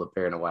literally told a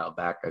parent a while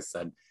back, I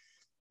said,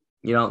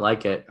 you don't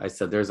like it. I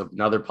said, there's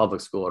another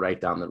public school right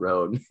down the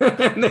road.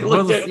 And they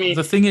looked at me.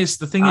 The thing is,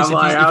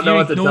 I don't know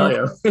what to tell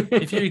you.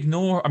 If you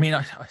ignore, I mean,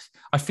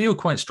 I feel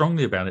quite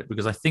strongly about it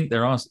because I think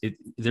there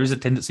is a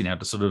tendency now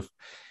to sort of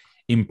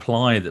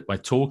imply that by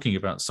talking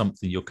about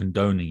something, you're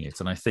condoning it.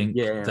 And I think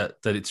that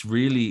it's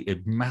really a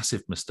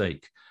massive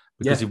mistake.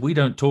 Because if we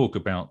don't talk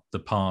about the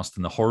past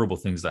and the horrible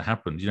things that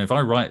happened, if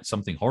I write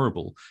something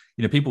horrible,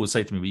 people would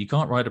say to me, well, you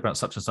can't write about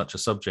such and such a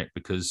subject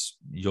because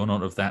you're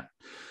not of that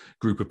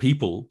group of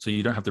people, so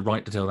you don't have the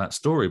right to tell that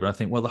story. But I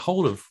think, well, the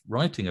whole of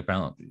writing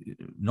about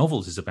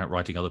novels is about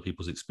writing other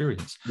people's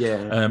experience.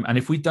 And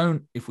if we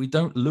don't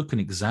look and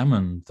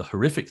examine the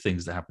horrific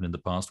things that happened in the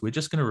past, we're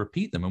just going to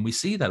repeat them, and we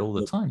see that all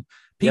the time.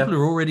 People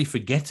are already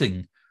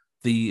forgetting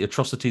the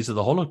atrocities of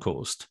the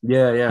Holocaust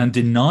and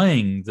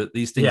denying that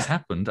these things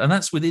happened, and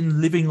that's within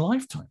living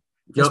lifetime.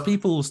 There's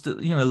people still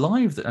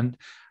alive and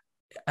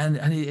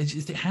it's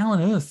just, how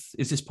on earth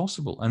is this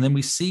possible? And then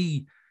we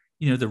see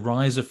the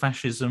rise of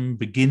fascism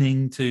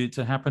beginning to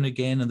happen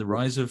again, and the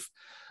rise of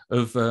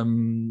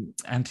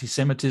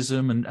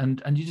anti-Semitism,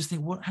 and you just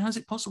think, how is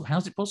it possible? How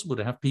is it possible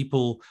to have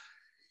people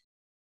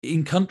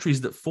in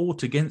countries that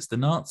fought against the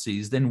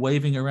Nazis then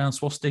waving around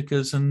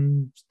swastikas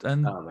and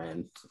oh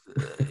man,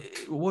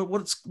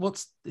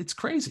 it's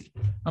crazy.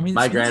 I mean,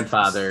 my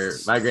grandfather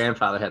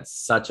had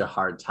such a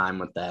hard time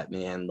with that,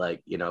 man.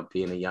 Like,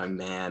 being a young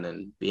man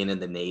and being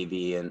in the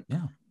Navy and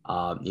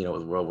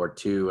with World War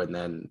II, and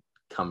then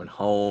coming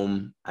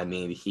home. I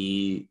mean,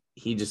 he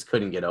just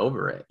couldn't get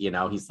over it.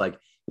 He's like,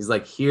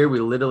 here we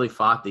literally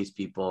fought these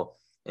people,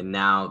 and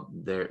now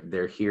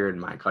they're here in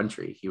my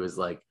country. He was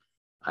like,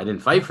 I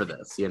didn't fight for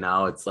this.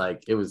 It's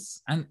like, it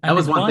was, and that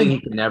was one thing he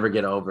could never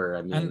get over.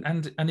 I mean,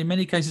 and in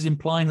many cases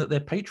implying that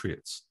they're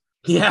patriots.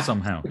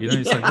 Somehow,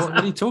 it's like, what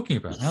are you talking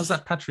about? How's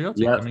that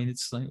patriotic? I mean,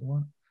 it's like,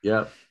 what?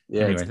 Yeah.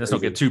 Anyway, let's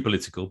not get too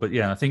political, but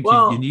I think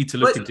you need to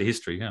look into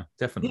history. Yeah,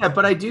 definitely. Yeah,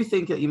 but I do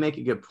think that you make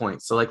a good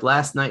point. So like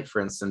last night,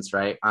 for instance,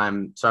 right?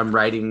 I'm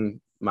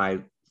writing I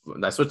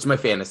switched to my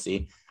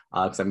fantasy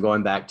because I'm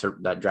going back to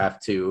that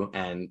draft 2,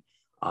 and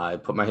I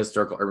put my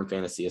historical urban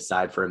fantasy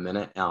aside for a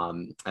minute.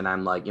 And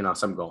I'm like,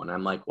 so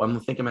I'm like, well, I'm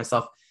thinking to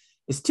myself,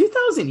 is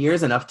 2,000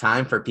 years enough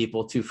time for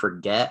people to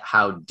forget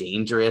how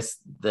dangerous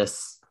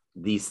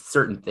these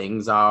certain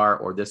things are,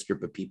 or this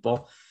group of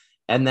people?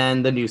 And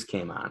then the news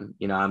came on,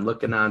 I'm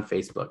looking on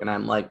Facebook, and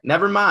I'm like,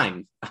 never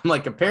mind. I'm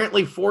like,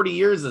 apparently 40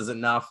 years is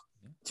enough.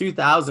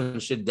 2000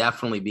 should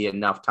definitely be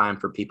enough time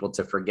for people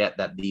to forget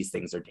that these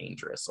things are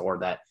dangerous, or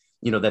that,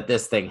 that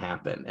this thing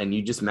happened. And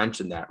you just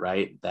mentioned that,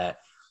 right? That,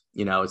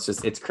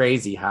 it's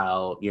crazy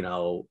how,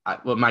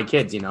 my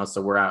kids,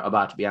 so we're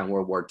about to be on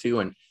World War II,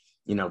 and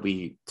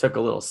we took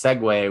a little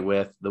segue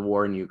with the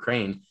war in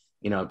Ukraine,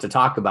 to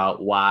talk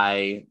about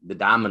why the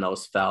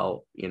dominoes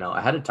fell,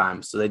 ahead of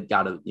time. So they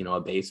got a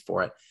base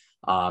for it.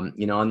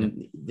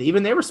 And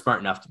even they were smart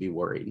enough to be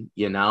worried,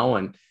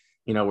 and,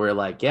 we're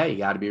like, yeah, you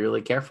got to be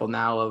really careful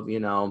now of,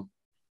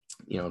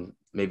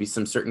 maybe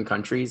some certain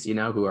countries,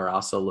 who are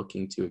also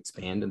looking to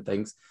expand and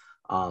things,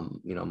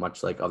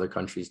 much like other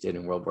countries did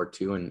in World War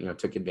II, and,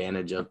 took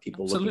advantage of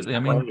people. Absolutely.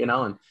 Looking that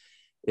way, and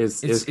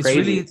is crazy.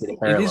 Really,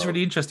 it is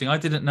really interesting. I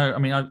didn't know. I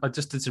mean, I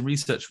just did some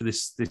research for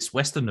this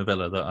Western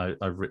novella that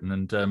I've written,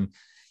 and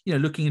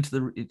looking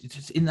into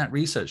in that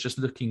research, just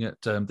looking at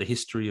the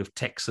history of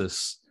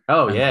Texas,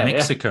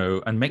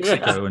 Mexico,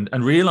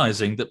 and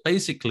realizing that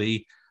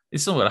basically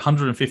it's somewhere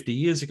 150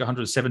 years ago,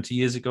 170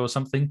 years ago, or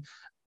something.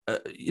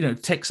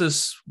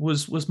 Texas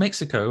was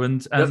Mexico,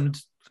 and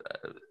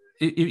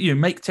you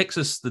make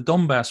Texas the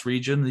Donbass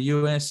region. The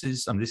US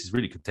is, this is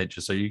really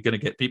contentious, so you're going to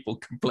get people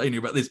complaining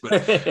about this,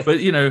 but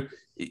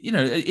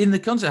in the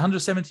concept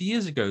 170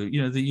 years ago,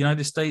 the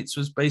United States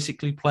was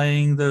basically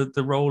playing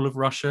the role of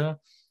Russia.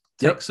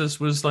 Texas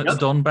was like the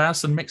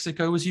Donbass, and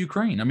Mexico was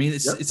Ukraine. I mean,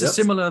 it's a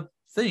similar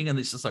thing, and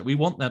it's just like, we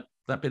want that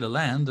bit of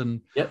land,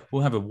 and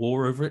we'll have a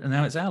war over it, and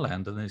now it's our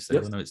land. And they say,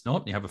 well, no, it's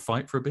not. And you have a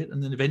fight for a bit,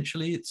 and then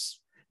eventually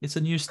it's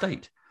a new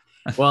state.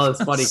 Well,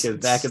 it's funny because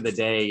back in the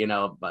day,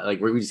 like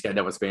we just got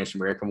done with Spanish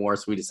American War,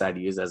 so we decided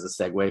to use it as a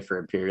segue for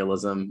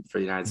imperialism for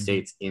the United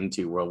States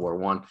into World War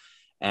One.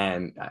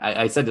 And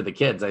I said to the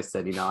kids, I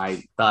said,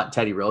 I thought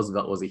Teddy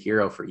Roosevelt was a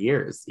hero for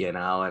years, and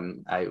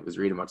I was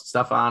reading a bunch of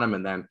stuff on him.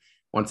 And then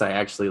once I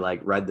actually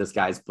read this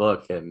guy's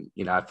book, and,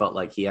 I felt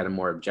like he had a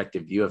more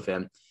objective view of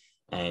him.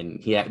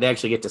 And they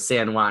actually get to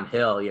San Juan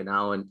Hill,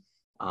 and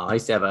I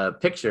used to have a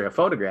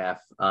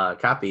photograph,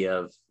 copy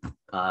of,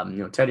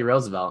 Teddy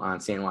Roosevelt on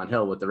San Juan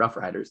Hill with the Rough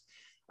Riders.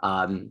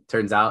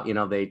 Turns out,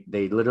 they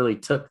literally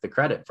took the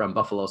credit from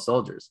Buffalo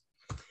Soldiers,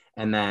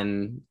 and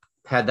then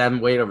had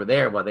them wait over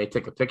there while they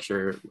took a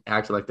picture,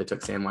 acting like they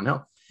took San Juan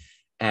Hill.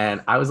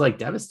 And I was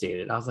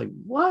devastated. I was like,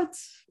 what?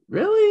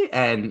 Really?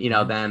 And,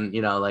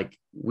 then,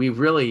 we've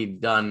really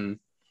done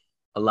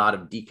a lot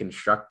of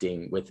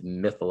deconstructing with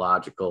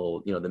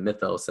mythological, the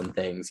mythos and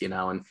things,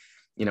 and,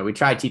 we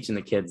tried teaching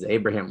the kids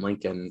Abraham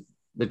Lincoln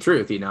the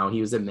truth. He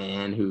was a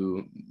man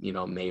who,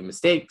 made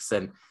mistakes,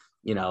 and,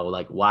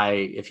 why,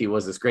 if he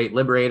was this great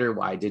liberator,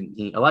 why didn't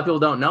he? A lot of people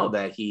don't know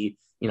that he,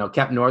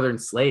 kept Northern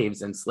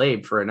slaves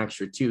enslaved for an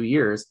extra 2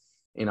 years,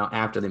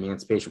 after the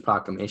Emancipation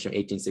Proclamation of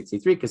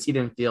 1863, because he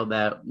didn't feel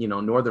that,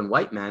 Northern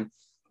white men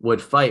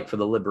would fight for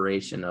the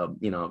liberation of,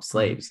 of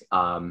slaves,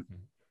 and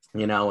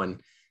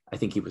I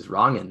think he was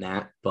wrong in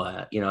that,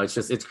 but,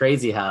 it's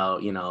crazy how,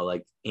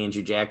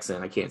 Andrew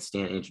Jackson, I can't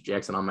stand Andrew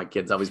Jackson. All my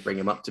kids always bring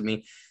him up to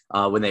me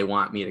when they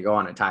want me to go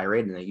on a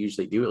tirade, and they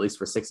usually do, at least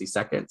for 60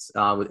 seconds,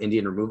 with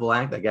Indian Removal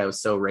Act. That guy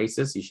was so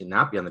racist. He should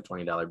not be on the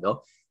 $20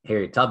 bill.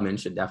 Harriet Tubman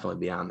should definitely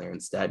be on there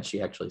instead.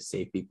 She actually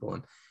saved people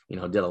and,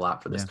 did a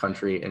lot for this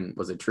country, and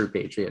was a true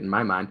patriot in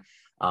my mind,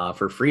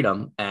 for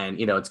freedom. And,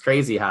 it's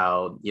crazy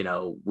how,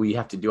 we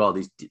have to do all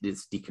this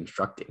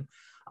deconstructing.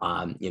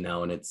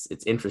 And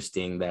it's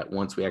interesting that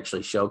once we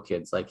actually show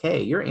kids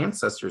hey, your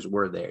ancestors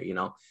were there,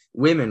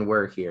 women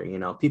were here,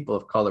 people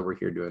of color were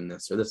here doing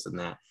this or this and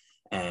that.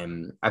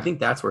 And I think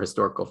that's where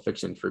historical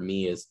fiction for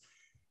me is,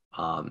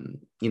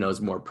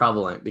 is more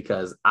prevalent,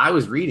 because I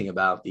was reading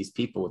about these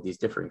people with these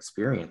different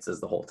experiences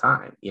the whole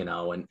time,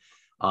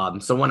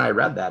 and so when I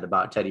read that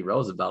about Teddy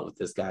Roosevelt with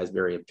this guy's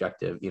very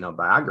objective,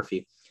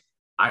 biography,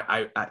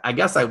 I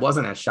guess I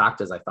wasn't as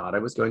shocked as I thought I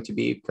was going to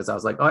be, because I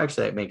was like, oh,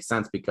 actually, it makes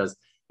sense, because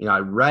I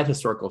read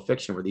historical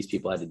fiction where these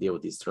people had to deal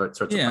with these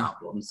sorts of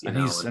problems.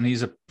 And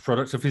he's a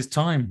product of his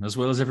time as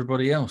well as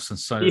everybody else. And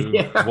so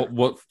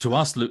what to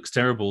us looks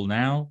terrible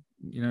now,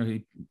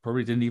 he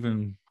probably didn't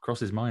even cross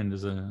his mind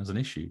as an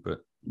issue. But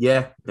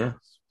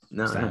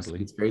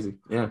sadly, it's crazy.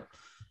 Yeah,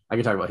 I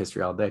can talk about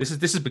history all day. This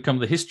has become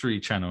the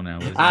history channel now.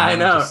 I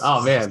know.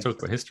 Just talk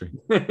about history.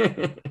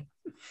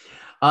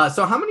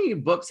 So how many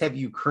books have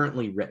you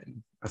currently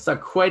written? I saw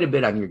quite a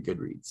bit on your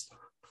Goodreads.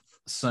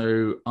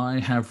 So I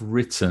have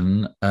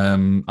written,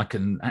 I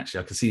can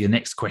see your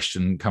next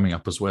question coming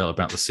up as well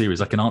about the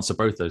series. I can answer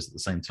both those at the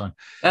same time.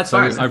 That's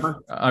fine.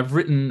 I've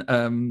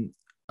written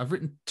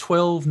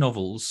 12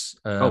 novels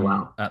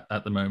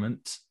at the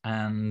moment,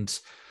 and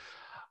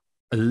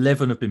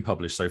 11 have been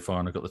published so far,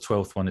 and I've got the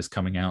 12th one is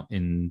coming out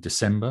in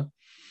December.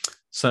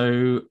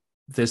 So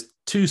there's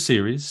 2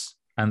 series,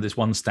 and there's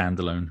 1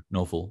 standalone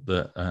novel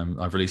that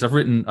I've released.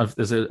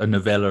 There's a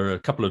novella, a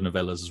couple of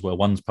novellas as well.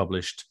 One's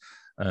published.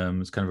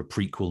 It's kind of a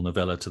prequel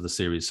novella to the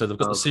series. So they've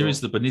got the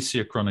series, The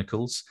Benicia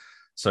Chronicles.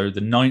 So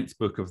the 9th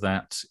book of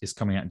that is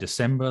coming out in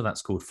December.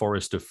 That's called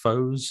Forest of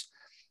Foes.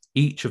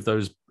 Each of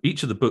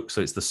the books,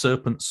 so it's The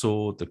Serpent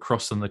Sword, The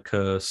Cross and the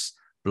Curse,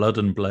 Blood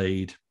and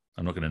Blade.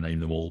 I'm not going to name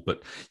them all,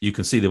 but you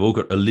can see they've all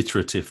got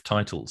alliterative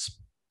titles.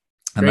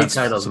 And Great that's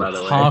titles, sort by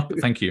of the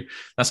way. thank you.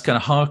 That's kind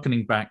of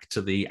harkening back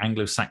to the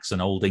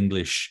Anglo-Saxon Old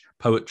English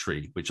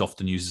poetry, which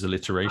often uses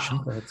alliteration.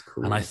 Oh, that's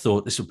And I cool.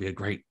 thought this would be a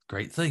great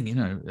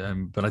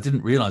thing, but I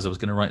didn't realize I was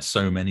going to write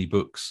so many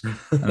books.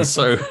 And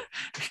so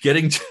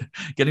getting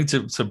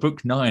to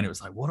book 9, it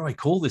was like, what do I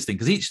call this thing?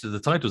 Because each of the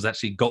titles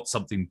actually got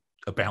something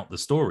about the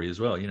story as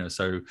well,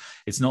 so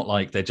it's not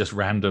like they're just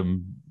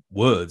random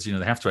words, they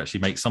have to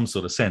actually make some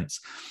sort of sense.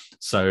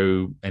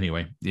 So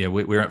anyway, yeah,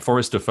 we're at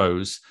Forest of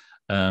Foes.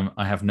 I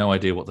have no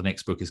idea what the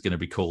next book is going to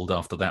be called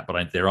after that,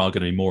 but there are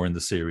going to be more in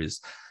the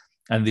series.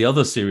 And the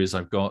other series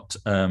I've got,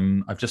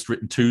 I've just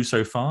written 2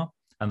 so far,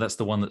 and that's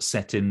the one that's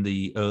set in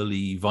the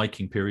early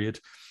Viking period.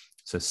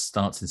 So it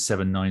starts in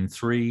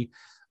 793.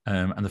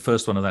 And the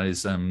first one of that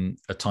is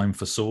A Time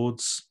for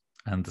Swords.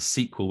 And the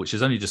sequel, which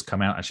has only just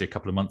come out actually a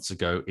couple of months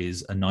ago,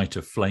 is A Night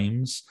of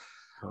Flames.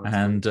 Oh,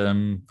 And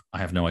I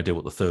have no idea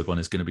what the third one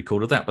is going to be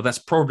called of that, but that's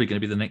probably going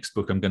to be the next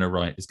book I'm going to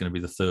write, is going to be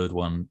the third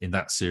one in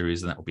that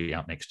series, and that will be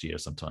out next year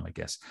sometime, I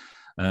guess.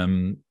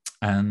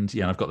 And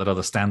yeah, I've got that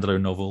other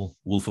standalone novel,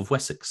 Wolf of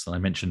Wessex, that I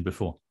mentioned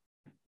before.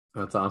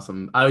 that's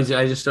awesome. I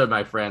just showed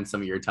my friend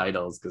some of your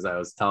titles because I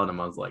was telling him,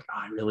 I was like, oh,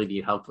 I really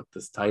need help with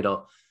this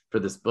title for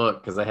this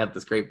book because I had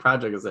this great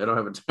project because I don't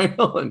have a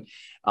title. And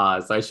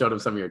so I showed him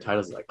some of your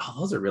titles. He's like, oh,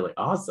 those are really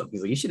awesome.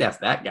 He's like, you should ask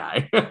that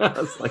guy. I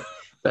was like,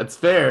 that's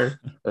fair.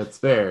 That's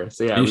fair.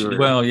 So yeah, we were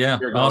going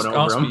over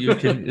ask me. them. You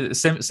can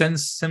send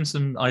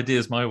some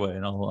ideas my way,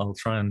 and I'll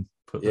try and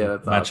put Yeah,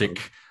 the that's awesome.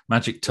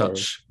 magic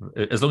touch.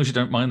 As long as you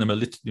don't mind them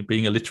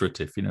being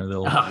alliterative,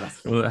 they'll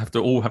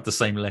all have the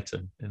same letter.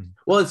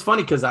 Well, it's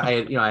funny because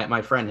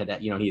my friend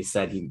had, he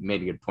said, he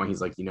made a good point.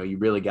 He's like, you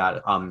really got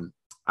it.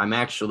 I'm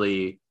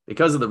actually,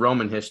 because of the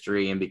Roman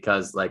history and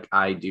because like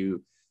I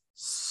do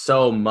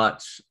so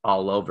much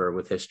all over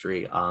with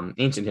history,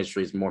 ancient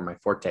history is more my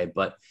forte,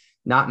 but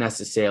not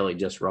necessarily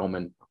just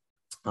Roman.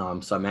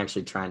 So I'm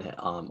actually trying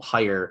to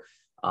hire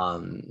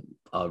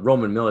a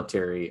Roman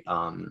military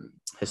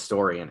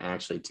historian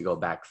actually to go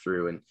back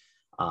through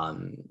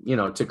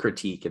and to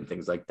critique and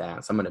things like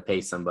that. So I'm going to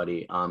pay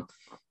somebody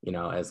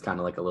as kind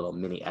of like a little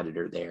mini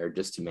editor there,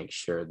 just to make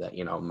sure that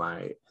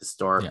my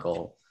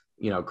historical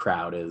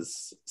crowd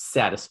is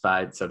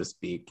satisfied, so to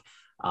speak.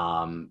 But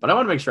I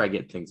want to make sure I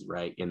get things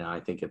right. I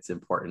think it's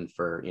important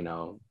for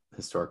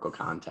historical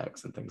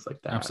context and things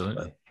like that.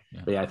 Absolutely.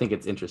 But yeah, I think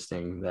it's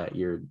interesting that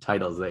your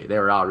titles, they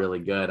were all really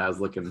good. I was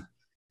looking,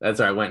 that's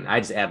where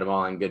I just added them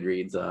all on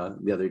Goodreads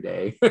the other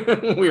day.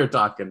 We were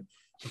talking.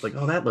 I was like,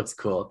 oh, that looks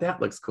cool. That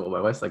looks cool. My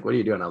wife's like, what are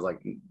you doing? I was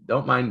like,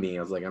 don't mind me.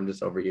 I was like, I'm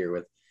just over here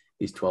with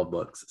these 12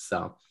 books.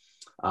 So,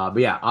 but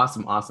yeah,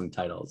 awesome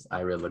titles. I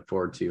really look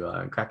forward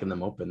to cracking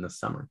them open this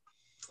summer.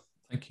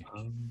 Thank you.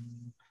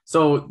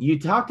 So you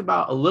talked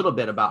about a little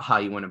bit about how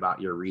you went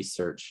about your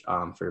research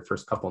for your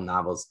first couple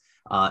novels.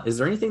 Is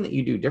there anything that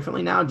you do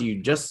differently now? Do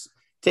you just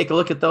take a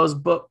look at those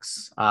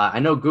books? I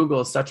know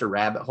Google is such a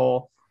rabbit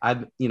hole.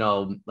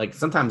 Like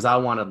sometimes I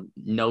want to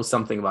know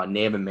something about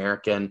Native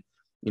American,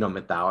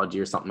 mythology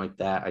or something like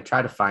that. I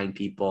try to find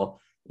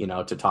people,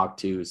 to talk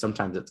to.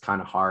 Sometimes it's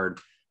kind of hard.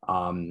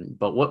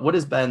 But what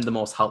has been the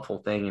most helpful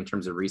thing in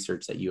terms of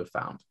research that you have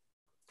found?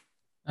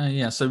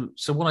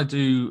 So what I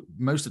do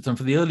most of the time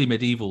for the early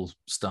medieval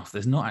stuff,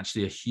 there's not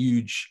actually a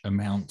huge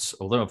amount,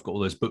 although I've got all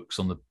those books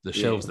on the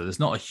shelves there's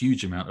not a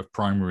huge amount of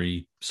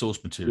primary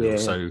source material.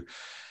 So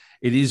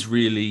it is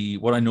really,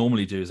 what I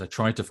normally do is I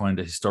try to find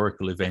a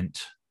historical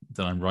event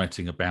that I'm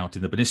writing about.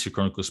 In the Benicia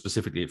Chronicles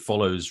specifically, it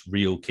follows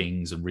real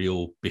kings and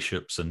real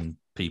bishops and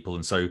people.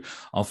 And so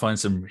I'll find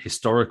some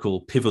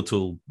historical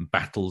pivotal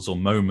battles or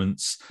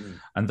moments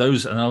and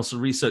I'll also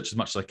research as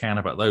much as I can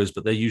about those,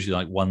 but they're usually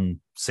like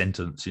one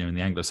sentence, in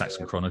the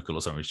Anglo-Saxon Chronicle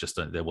or something. It's just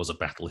there was a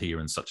battle here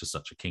and such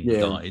a king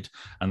died,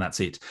 and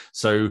that's it.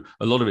 So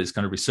a lot of it's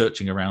kind of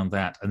researching around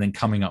that and then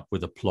coming up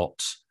with a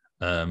plot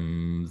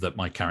that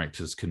my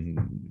characters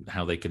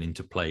how they can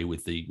interplay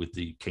with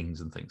the kings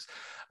and things.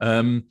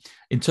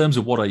 In terms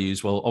of what I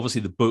use, well,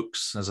 obviously the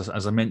books,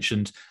 as I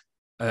mentioned,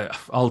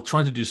 I'll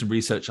try to do some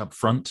research up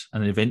front,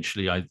 and then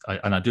eventually I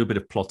do a bit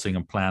of plotting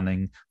and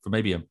planning for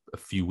maybe a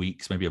few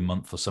weeks, maybe a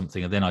month or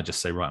something, and then I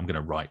just say, right, I'm going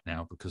to write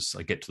now, because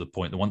I get to the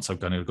point that once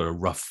I've got a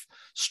rough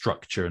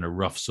structure and a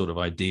rough sort of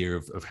idea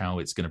of how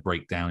it's going to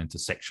break down into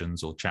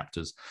sections or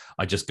chapters,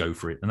 I just go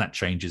for it, and that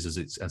changes as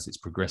it's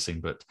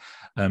progressing. But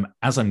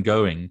as I'm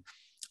going,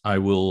 I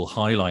will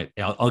highlight,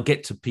 I'll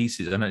get to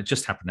pieces, and it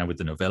just happened now with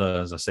the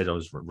novella. As I said, I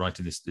was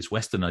writing this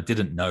Western. I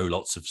didn't know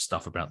lots of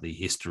stuff about the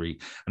history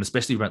and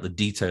especially about the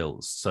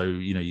details. So,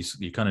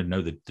 you kind of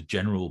know the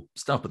general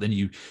stuff, but then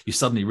you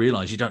suddenly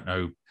realize you don't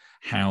know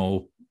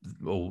how,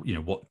 or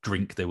what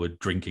drink they were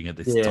drinking at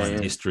this time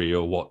in history,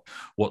 or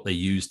what they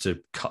used to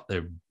cut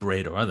their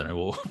bread, or I don't know,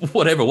 or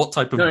whatever, what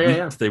type of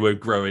wheat they were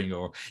growing,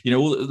 or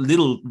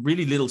all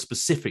really little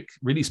specific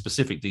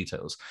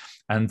details.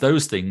 And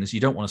those things you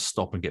don't want to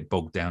stop and get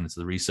bogged down into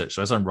the research.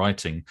 So as I'm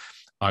writing,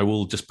 I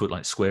will just put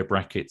like square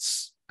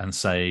brackets and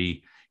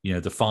say,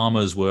 the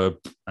farmers were,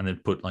 and then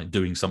put like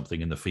doing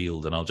something in the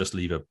field, and I'll just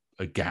leave a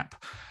a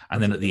gap.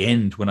 And then at the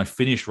end, when I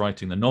finish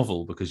writing the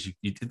novel, because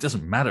it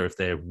doesn't matter if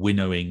they're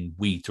winnowing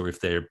wheat or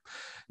if they're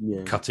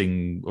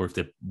cutting, or if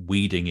they're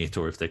weeding it,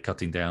 or if they're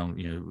cutting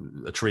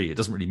down, a tree. It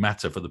doesn't really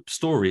matter for the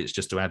story. It's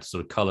just to add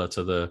sort of color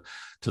to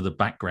the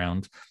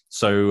background.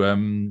 So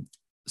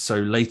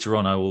later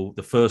on,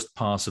 the first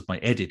pass of my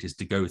edit is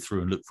to go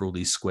through and look for all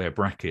these square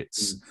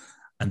brackets.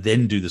 And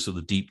then do the sort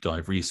of deep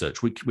dive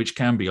research, which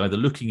can be either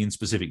looking in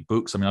specific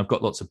books. I mean, I've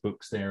got lots of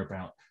books there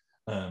about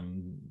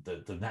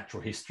the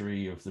natural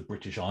history of the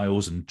British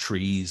Isles and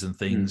trees and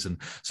things. And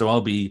so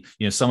I'll be,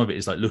 some of it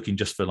is like looking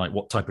just for like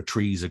what type of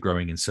trees are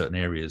growing in certain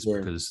areas,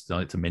 because I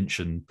like to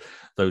mention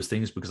those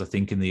things, because I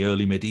think in the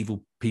early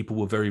medieval people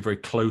were very, very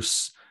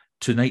close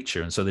to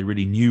nature, and so they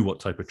really knew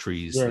what type of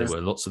trees there were.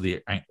 Lots of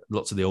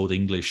the old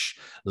English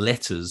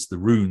letters, the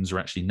runes, are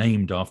actually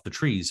named after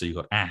trees. So you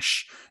got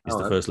ash is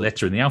the first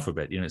letter in the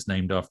alphabet. It's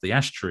named after the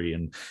ash tree,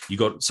 and you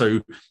got,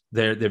 so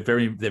they're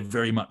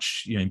very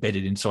much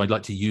embedded in. So I'd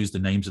like to use the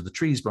names of the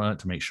trees, but I like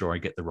to make sure I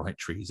get the right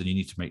trees, and you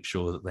need to make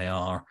sure that they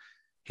are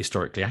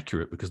historically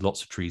accurate, because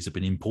lots of trees have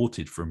been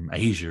imported from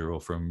Asia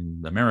or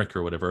from America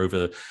or whatever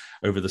over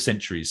the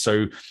centuries.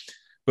 So.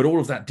 But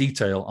all of that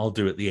detail I'll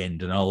do at the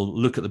end, and I'll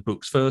look at the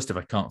books first. If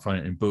I can't find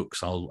it in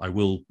books, I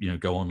will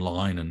go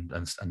online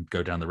and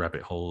go down the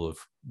rabbit hole of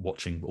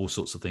watching all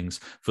sorts of things.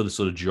 For the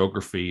sort of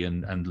geography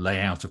and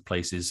layout of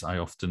places, I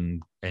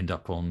often end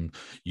up on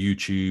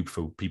YouTube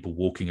for people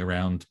walking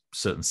around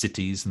certain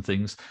cities and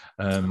things.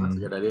 That's a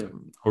good idea.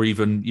 Or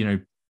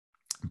even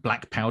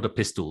black powder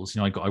pistols.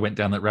 I went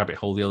down that rabbit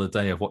hole the other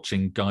day of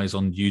watching guys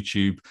on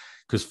YouTube,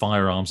 because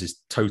firearms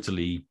is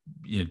totally,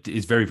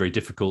 is very, very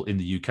difficult in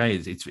the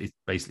UK. It's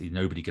basically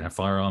nobody can have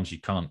firearms.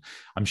 You can't.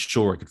 I'm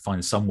sure I could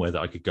find somewhere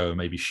that I could go and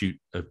maybe shoot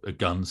a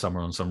gun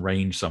somewhere on some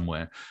range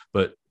somewhere.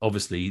 But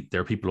obviously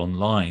there are people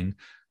online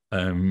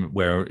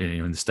where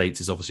in the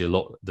States is obviously a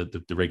lot,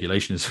 the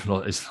regulation is a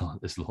lot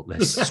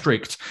less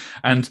strict,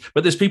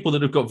 but there's people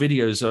that have got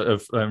videos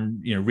of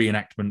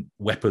reenactment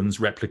weapons,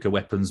 replica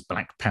weapons,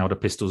 black powder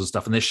pistols and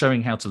stuff, and they're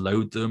showing how to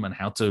load them and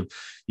how to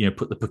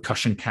put the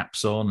percussion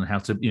caps on and how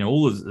to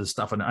all of the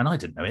stuff, and I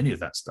didn't know any of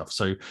that stuff.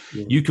 So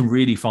you can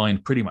really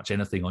find pretty much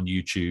anything on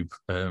YouTube.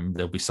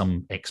 There'll be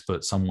some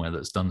expert somewhere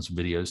that's done some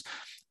videos.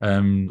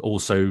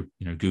 Also,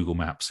 Google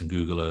Maps and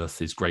Google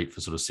Earth is great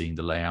for sort of seeing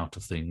the layout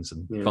of things,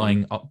 and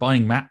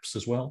buying maps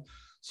as well.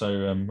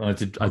 So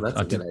that's a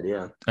good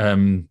idea.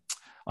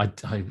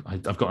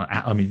 I've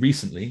got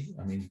recently.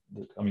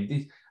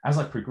 As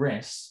I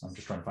progress, I'm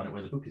just trying to find out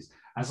where the book is.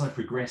 As I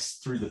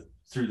progress through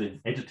the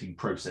editing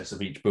process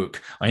of each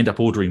book, I end up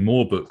ordering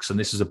more books, and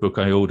this is a book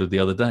I ordered the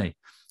other day.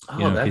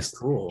 That's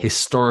cool.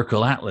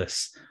 Historical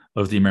Atlas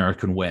of the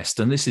American West,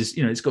 and this is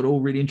it's got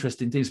all really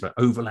interesting things about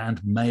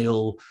overland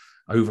mail,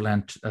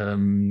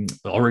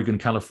 Oregon,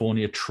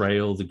 California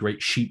trail, the great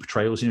sheep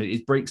trails.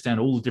 It breaks down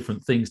all the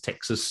different things,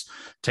 Texas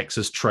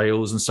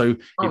trails, and so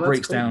it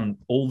breaks down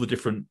all the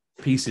different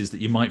pieces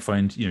that you might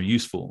find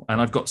useful.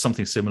 And I've got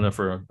something similar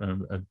for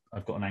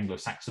I've got an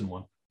Anglo-Saxon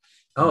one.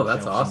 Oh,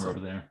 that's awesome. Over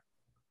there,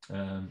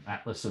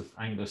 Atlas of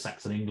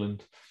Anglo-Saxon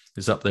England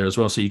is up there as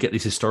well. So you get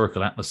these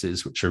historical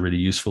atlases, which are really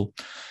useful.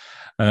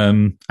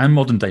 And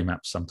modern day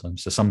maps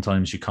sometimes. So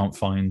sometimes you can't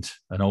find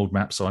an old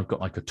map. So I've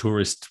got like a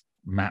tourist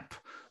map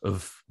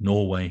of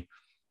Norway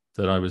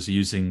that I was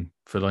using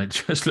for like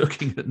just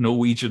looking at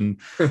Norwegian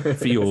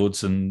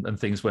fjords and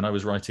things when I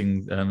was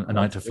writing A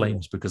Night of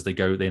Flames, because they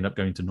end up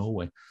going to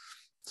Norway.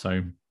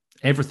 So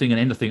everything and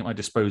anything at my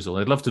disposal.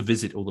 I'd love to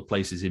visit all the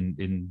places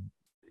in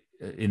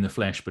the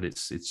flesh, but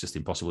it's just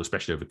impossible,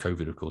 especially over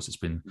COVID. Of course, it's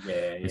been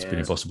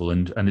impossible,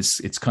 and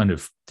it's kind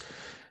of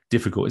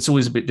difficult. It's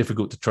always a bit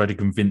difficult to try to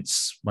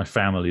convince my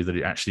family that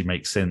it actually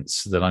makes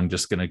sense that I'm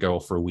just going to go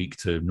off for a week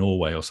to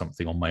Norway or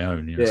something on my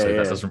own.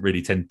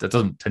 That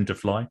doesn't tend to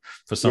fly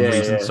for some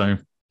reason. Yeah. So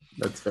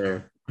that's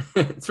fair.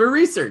 It's for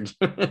research.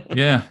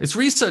 Yeah, it's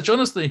research.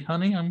 Honestly,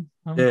 honey,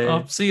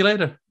 I'll see you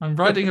later. I'm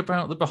writing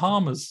about the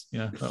Bahamas.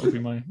 Yeah, that would be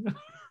my.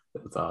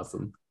 That's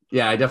awesome.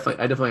 Yeah, I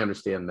definitely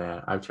understand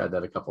that. I've tried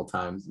that a couple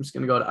times. I'm just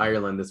going to go to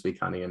Ireland this week,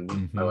 honey,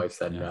 and my wife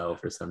said no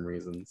for some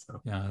reason.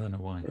 So yeah, I don't know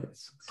why.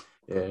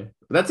 Yeah,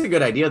 that's a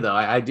good idea though.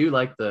 I do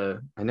like I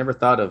never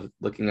thought of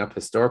looking up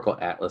historical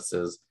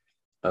atlases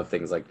of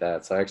things like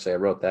that. So actually I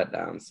wrote that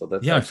down. So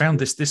that's I found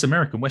this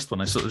American West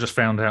one. I sort of just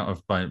found out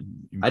of by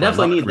I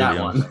definitely need that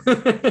one.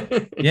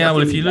 Yeah,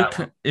 well, if you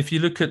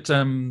look at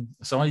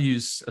so I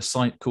use a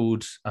site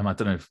called I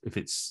don't know if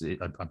it's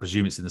I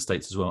presume it's in the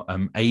States as well.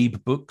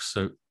 Abe Books.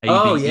 So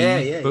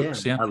ABE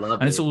Books, yeah. I love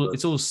and it's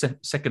all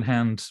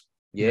secondhand.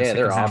 Yeah,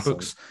 they're awesome.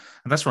 Books.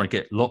 And that's where I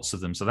get lots of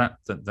them. So that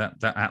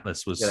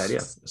atlas was a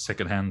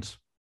secondhand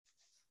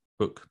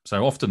book.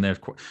 So often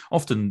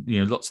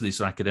lots of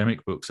these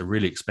academic books are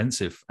really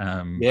expensive.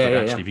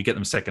 If you get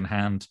them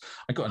secondhand,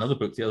 I got another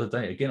book the other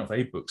day again off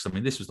Abe Books. I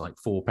mean, this was like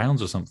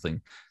 £4 or something.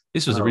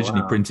 This was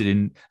originally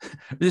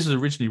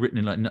written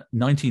in like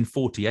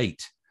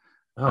 1948.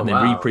 Oh and then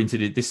wow.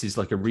 reprinted it. This is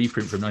like a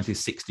reprint from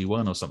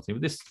 1961 or something.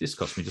 But this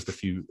cost me just a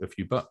few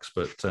bucks.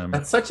 But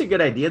That's such a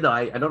good idea, though.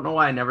 I don't know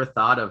why I never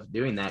thought of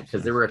doing that, because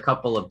yeah, there were a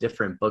couple of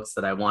different books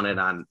that I wanted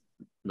on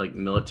like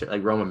military,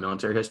 like Roman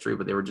military history,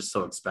 but they were just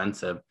so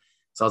expensive.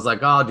 So I was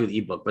like, oh, I'll do the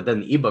ebook. But then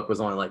the ebook was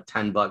only like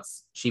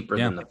 $10 cheaper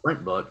yeah. than the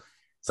print book.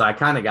 So I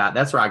kind of got,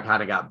 that's where I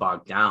kind of got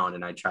bogged down,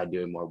 and I tried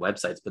doing more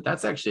websites. But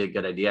that's actually a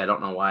good idea. I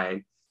don't know why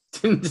I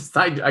didn't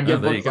decide. I Oh,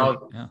 get there you books go.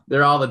 all Yeah.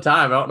 there all the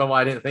time. I don't know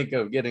why I didn't think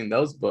of getting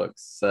those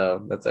books.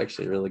 So that's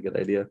actually a really good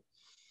idea.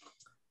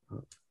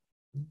 So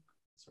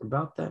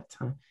about that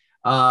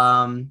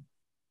time.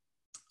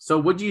 So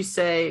would you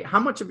say, how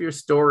much of your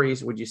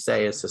stories would you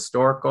say is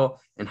historical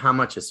and how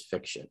much is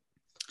fiction?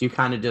 Do you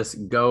kind of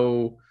just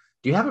go,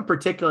 do you have a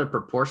particular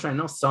proportion? I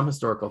know some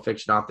historical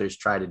fiction authors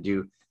try to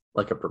do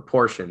like a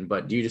proportion,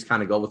 but do you just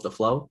kind of go with the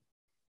flow?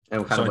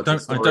 And kind So of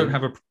what's the story?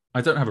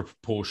 I don't have a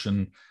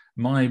proportion.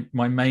 My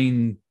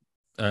main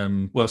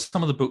well,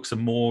 some of the books are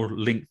more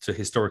linked to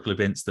historical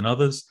events than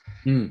others,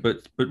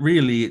 but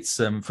really it's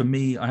for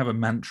me, I have a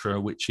mantra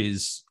which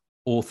is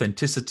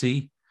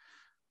authenticity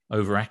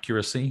over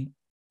accuracy,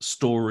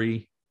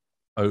 story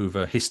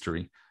over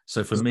history.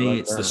 So for me,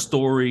 it's the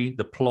story,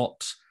 the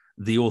plot,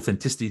 the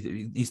authenticity.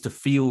 It needs to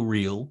feel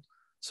real.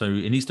 So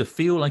it needs to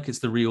feel like it's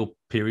the real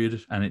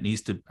period, and it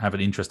needs to have an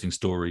interesting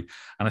story.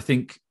 And I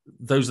think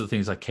those are the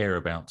things I care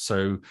about.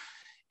 So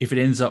if it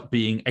ends up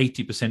being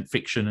 80%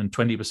 fiction and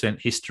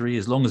 20% history,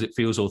 as long as it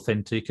feels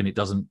authentic and it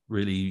doesn't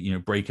really,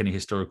 break any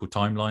historical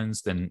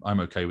timelines, then I'm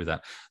okay with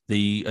that.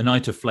 The A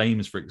Night of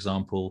Flames, for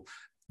example,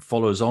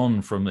 follows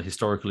on from the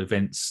historical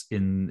events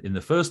in the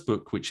first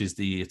book, which is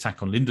the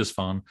attack on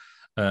Lindisfarne.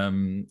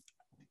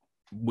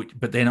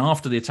 But then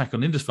after the attack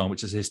on Lindisfarne,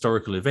 which is a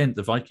historical event,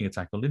 the Viking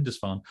attack on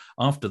Lindisfarne,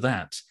 after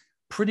that,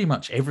 pretty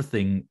much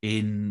everything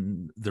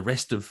in the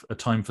rest of A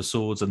Time for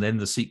Swords and then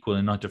the sequel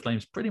in Night of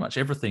Flames, pretty much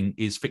everything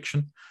is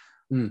fiction.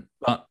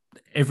 But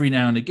every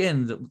now and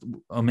again,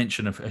 I'll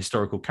mention a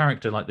historical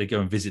character, like they go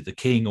and visit the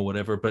king or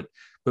whatever, but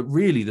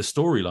really the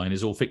storyline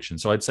is all fiction.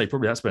 So I'd say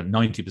probably that's about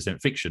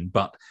 90% fiction,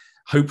 but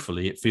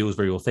hopefully it feels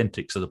very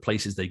authentic. So the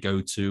places they go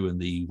to and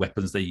the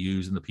weapons they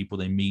use and the people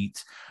they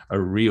meet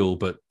are real,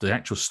 but the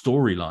actual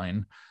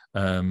storyline,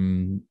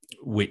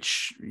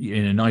 which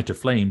in A Night of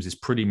Flames is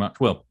pretty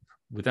much, well,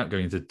 without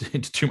going into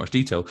too much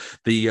detail,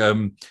 the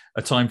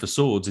A Time for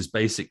Swords is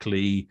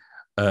basically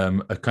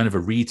a kind of a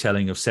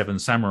retelling of Seven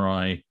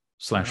Samurai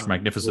 /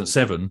 Magnificent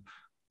Seven,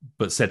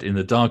 but set in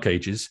the Dark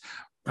Ages.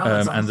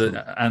 And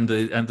A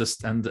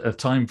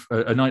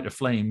Night of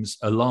Flames,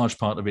 a large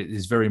part of it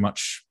is very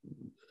much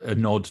a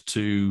nod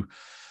to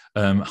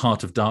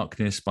Heart of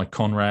Darkness by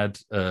Conrad,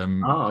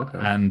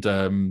 and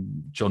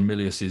John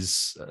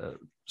Milius's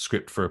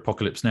script for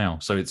Apocalypse Now.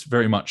 So it's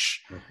very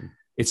much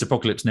it's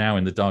Apocalypse Now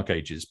in the Dark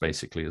Ages,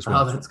 basically, as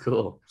well. Oh, that's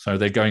cool. So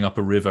they're going up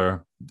a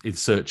river in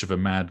search of a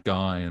mad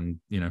guy, and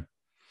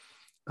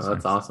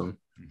that's awesome.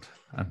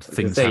 And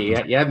things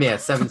happen. You had me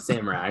at Seven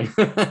Samurai.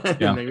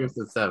 Yeah.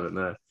 Magnificent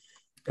Seven.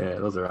 Yeah,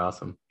 those are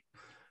awesome.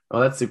 Oh,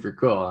 that's super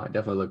cool. I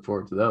definitely look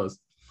forward to those.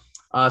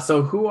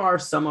 So who are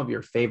some of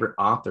your favorite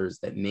authors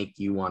that make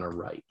you want to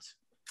write?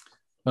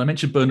 Well, I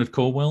mentioned Bernard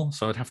Cornwell,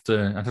 so I'd have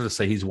to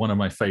say he's one of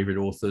my favorite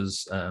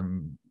authors.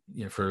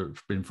 For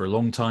a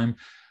long time.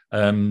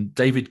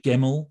 David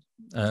Gemmell,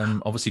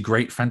 obviously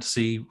great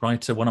fantasy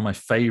writer, one of my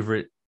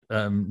favorite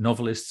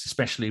novelists,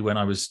 especially when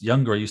I was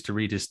younger. I used to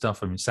read his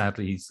stuff. I mean,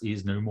 sadly,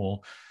 he's no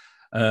more.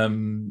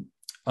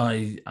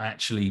 I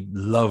actually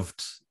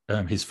loved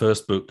his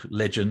first book,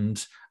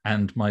 Legend,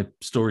 and my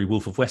story,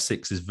 Wolf of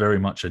Wessex, is very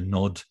much a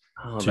nod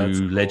to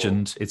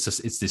Legend. It's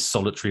this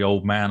solitary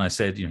old man. I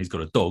said, he's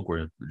got a dog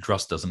where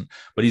Druss doesn't,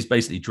 but he's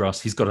basically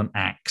Druss. He's got an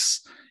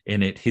axe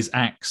in it. His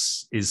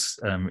axe is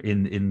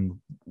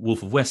in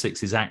Wolf of Wessex.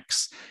 His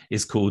axe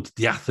is called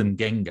Diathan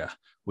Genga,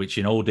 which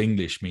in Old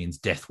English means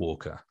Death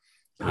Walker.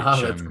 Which,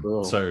 that's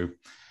cool. So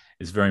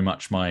is very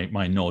much my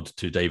nod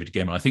to David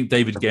Gemmell. I think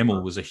David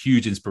Gemmell was a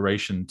huge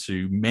inspiration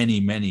to many,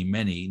 many,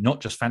 many,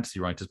 not just fantasy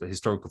writers, but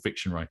historical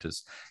fiction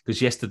writers.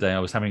 Because yesterday I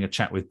was having a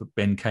chat with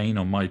Ben Kane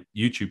on my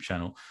YouTube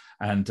channel,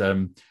 and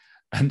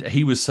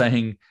he was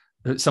saying,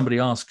 somebody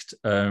asked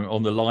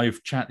on the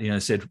live chat,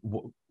 said,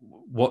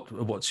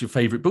 what's your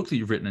favorite book that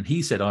you've written? And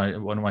he said,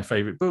 one of my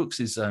favorite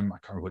books is, I can't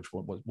remember which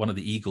one of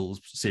the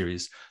Eagles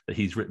series that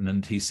he's written.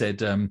 And he said,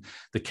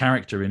 the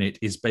character in it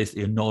is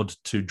basically a nod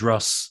to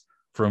Druss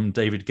from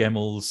David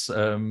Gemmell's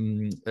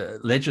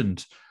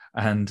Legend.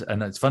 And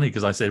it's funny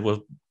because I said,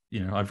 well,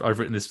 I've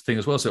written this thing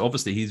as well. So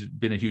obviously he's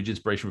been a huge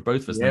inspiration for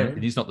both of us. Yeah.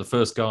 And he's not the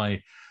first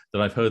guy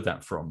that I've heard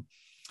that from.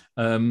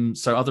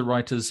 So other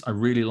writers, I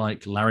really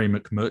like Larry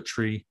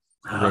McMurtry,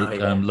 who wrote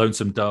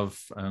Lonesome Dove,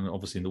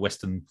 obviously in the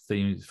Western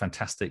theme,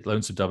 fantastic.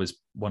 Lonesome Dove is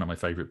one of my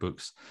favorite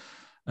books.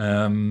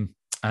 And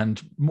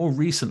more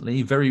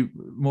recently,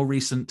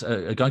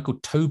 a guy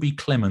called Toby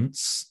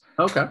Clements.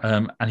 Okay.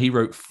 And he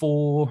wrote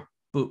 4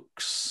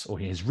 books, or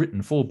he has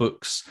written 4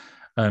 books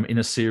in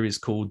a series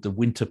called The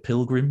Winter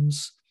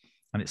Pilgrims.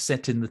 And it's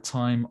set in the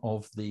time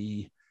of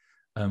the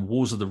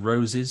Wars of the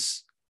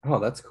Roses. Oh,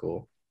 that's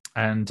cool.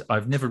 And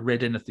I've never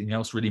read anything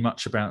else really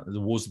much about the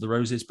Wars of the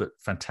Roses, but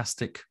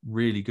fantastic,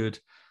 really good.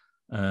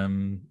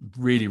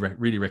 Really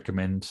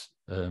recommend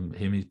him.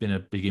 He's been a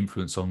big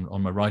influence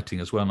on my writing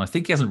as well. And I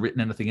think he hasn't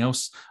written anything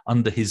else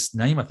under his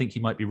name. I think he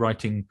might be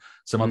writing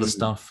some other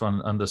stuff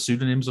under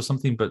pseudonyms or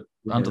something, but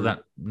under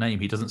that name,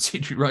 he doesn't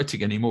seem to be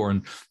writing anymore.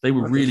 And they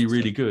were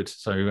really good.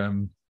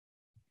 So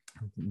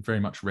very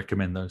much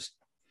recommend those.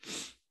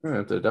 I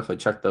have to definitely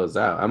check those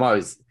out. I'm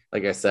always,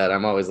 like I said,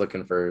 I'm always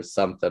looking for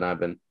something. I've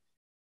been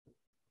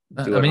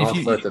doing all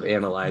sorts of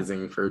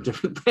analyzing for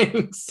different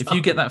things. So. If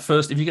you get that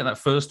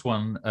first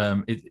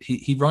one,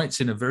 he writes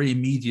in a very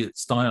immediate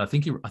style. I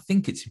think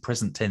it's in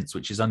present tense,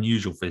 which is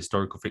unusual for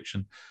historical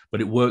fiction,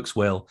 but it works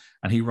well.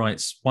 And he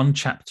writes one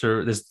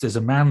chapter. There's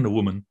a man and a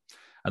woman.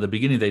 At the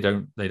beginning, they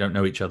don't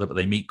know each other, but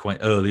they meet quite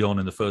early on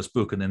in the first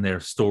book, and then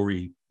their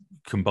story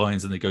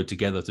combines and they go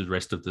together to the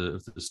rest of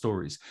the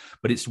stories.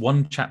 But it's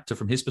one chapter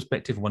from his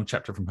perspective, one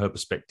chapter from her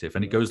perspective,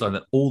 and it goes like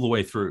that all the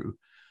way through.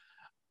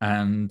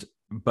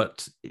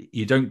 But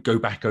you don't go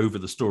back over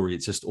the story.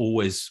 It's just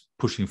always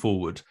pushing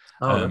forward.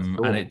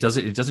 Cool. And it does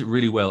it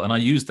really well. And I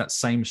used that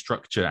same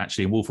structure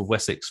actually in Wolf of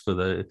Wessex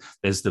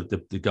there's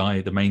the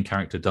guy, the main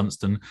character,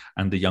 Dunstan,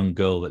 and the young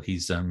girl that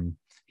he's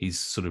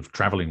sort of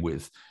traveling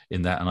with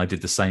in that. And I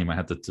did the same. I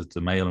had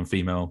the male and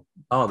female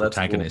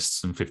protagonists,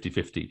 cool. And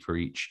 50-50 for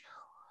each.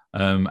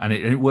 And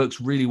it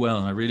works really well.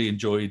 And I really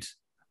enjoyed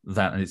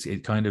that. And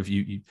it kind of,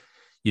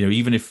 you know,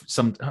 even if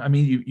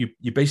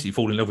you basically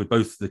fall in love with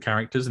both the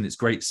characters, and it's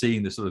great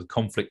seeing the sort of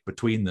conflict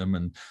between them.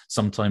 And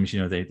sometimes,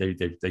 you know, they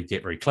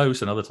get very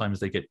close, and other times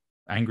they get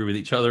angry with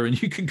each other,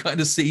 and you can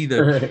kind of see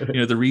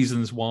the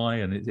reasons why,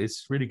 and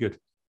it's really good.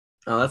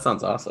 Oh, that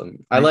sounds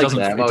awesome. I like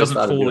that.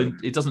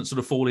 It doesn't sort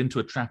of fall into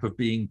a trap of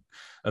being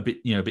a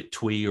bit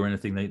twee or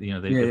anything. They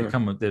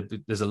become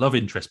there's a love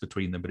interest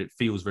between them, but it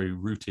feels very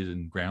rooted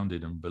and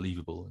grounded and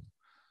believable.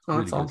 Oh,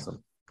 that's really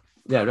awesome.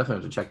 Yeah, I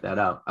definitely have to check that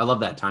out. I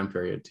love that time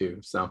period too.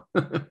 So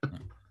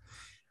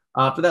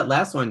for that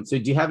last one, so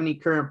do you have any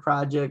current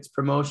projects,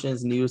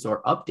 promotions, news,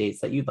 or updates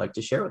that you'd like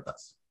to share with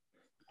us?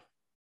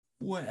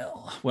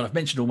 Well, I've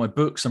mentioned all my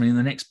books. I mean,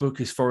 the next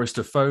book is Forest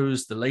of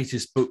Foes. The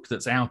latest book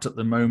that's out at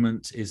the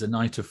moment is A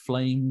Night of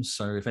Flames.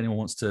 So if anyone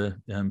wants to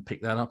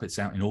pick that up, it's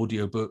out in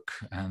audiobook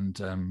and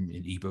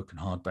in ebook and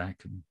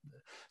hardback. And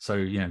so,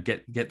 you know,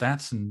 get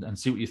that and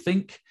see what you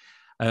think.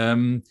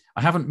 I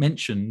haven't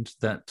mentioned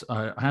that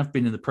I have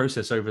been in the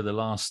process over the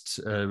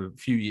last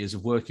few years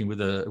of working with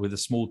a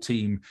small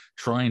team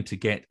trying to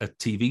get a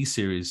TV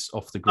series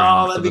off the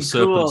ground for the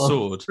Serpent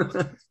Sword.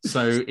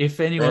 So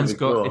if anyone's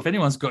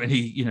got any,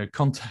 you know,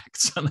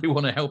 contacts and they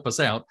want to help us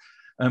out,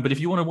 but if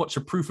you want to watch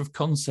a proof of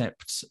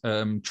concept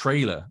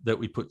trailer that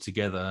we put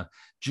together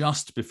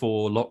just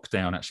before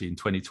lockdown, actually in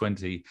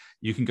 2020,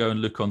 you can go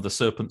and look on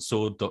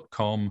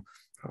theserpentsword.com.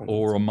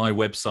 Or on my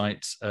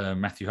website,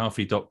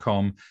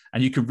 matthewharffy.com,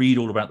 and you can read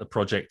all about the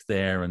project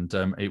there. And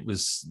it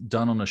was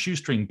done on a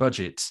shoestring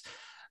budget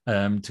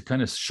to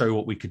kind of show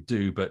what we could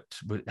do, but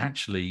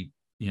actually,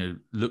 you know,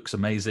 looks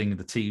amazing.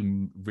 The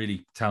team,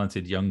 really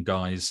talented young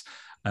guys,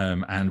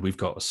 and we've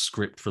got a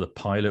script for the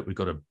pilot. We've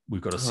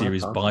got a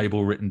series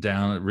Bible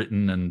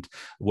written and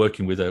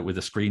working with a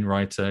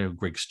screenwriter,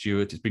 Greg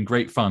Stewart. It's been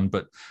great fun,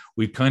 but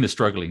we're kind of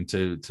struggling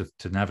to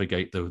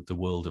navigate the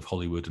world of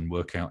Hollywood and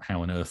work out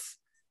how on earth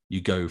you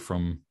go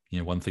from, you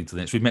know, one thing to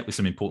the next. We've met with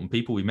some important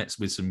people. We met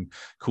with some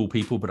cool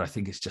people, but I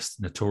think it's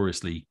just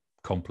notoriously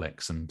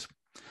complex. And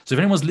so if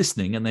anyone's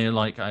listening and they're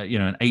like, you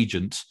know, an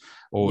agent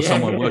or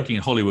someone working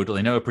in Hollywood, or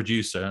they know a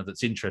producer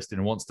that's interested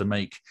and wants to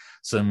make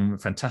some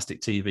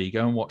fantastic TV,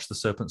 go and watch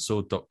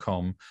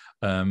theserpentsword.com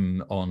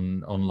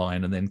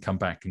online, and then come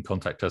back and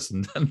contact us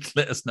and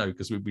let us know,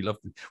 because we'd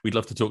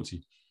love to talk to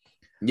you.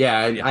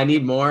 Yeah, I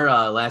need more.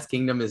 Last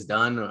Kingdom is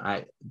done.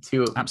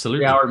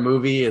 Absolutely. 3-hour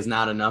movie is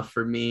not enough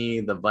for me.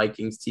 The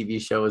Vikings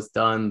TV show is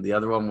done. The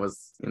other one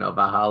was, you know,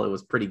 Valhalla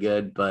was pretty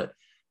good, but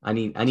I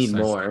need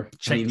more.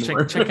 Check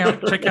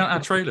out our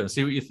trailer.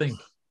 See what you think.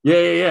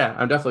 Yeah.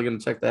 I'm definitely going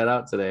to check that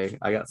out today.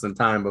 I got some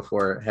time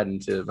before heading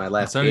to my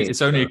last.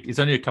 It's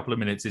only a couple of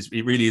minutes.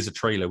 It really is a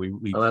trailer.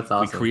 That's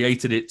awesome. We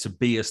created it to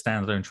be a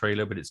standalone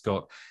trailer, but it's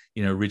got,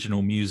 you know,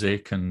 original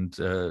music, and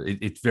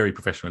it's very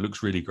professional. It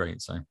looks really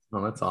great. So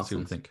that's awesome. See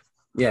what you think.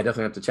 Yeah,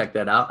 definitely have to check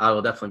that out. I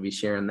will definitely be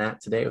sharing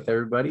that today with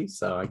everybody.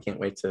 So I can't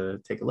wait to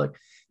take a look.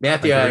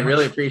 Matthew, I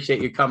really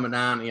appreciate you coming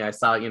on. I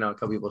saw, you know, a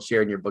couple people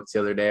sharing your books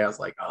the other day. I was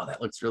like, oh,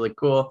 that looks really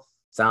cool.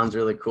 Sounds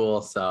really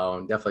cool. So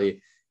I'm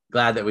definitely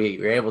glad that we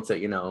were able to,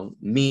 you know,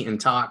 meet and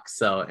talk.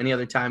 So any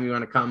other time you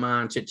want to come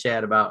on, chit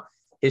chat about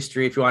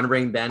history, if you want to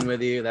bring Ben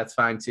with you, that's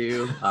fine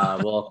too.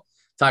 We'll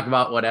talk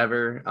about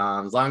whatever,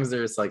 as long as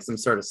there's like some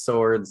sort of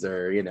swords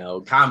or, you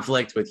know,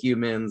 conflict with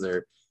humans,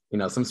 or, you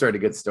know, some sort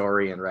of good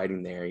story and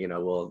writing there, you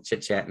know, we'll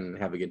chit chat and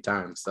have a good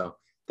time. So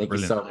thank you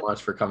so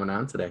much for coming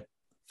on today.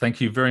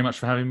 Thank you very much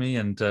for having me.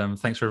 And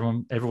thanks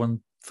for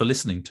everyone for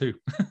listening too.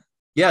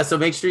 Yeah. So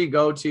make sure you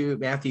go to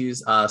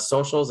Matthew's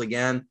socials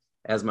again.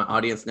 as my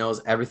audience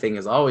knows, everything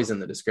is always in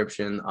the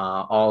description.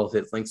 All of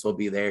his links will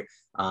be there.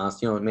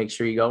 So, make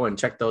sure you go and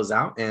check those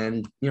out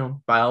and,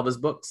 buy all of his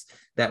books.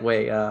 That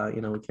way,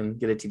 we can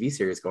get a TV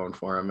series going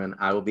for him, and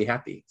I will be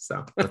happy.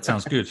 So that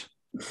sounds good.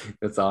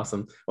 That's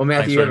awesome. Well,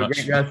 Matthew, you have a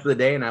great rest of the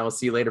day, and I will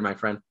see you later, my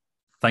friend.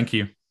 Thank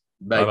you.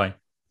 Bye. Bye-bye.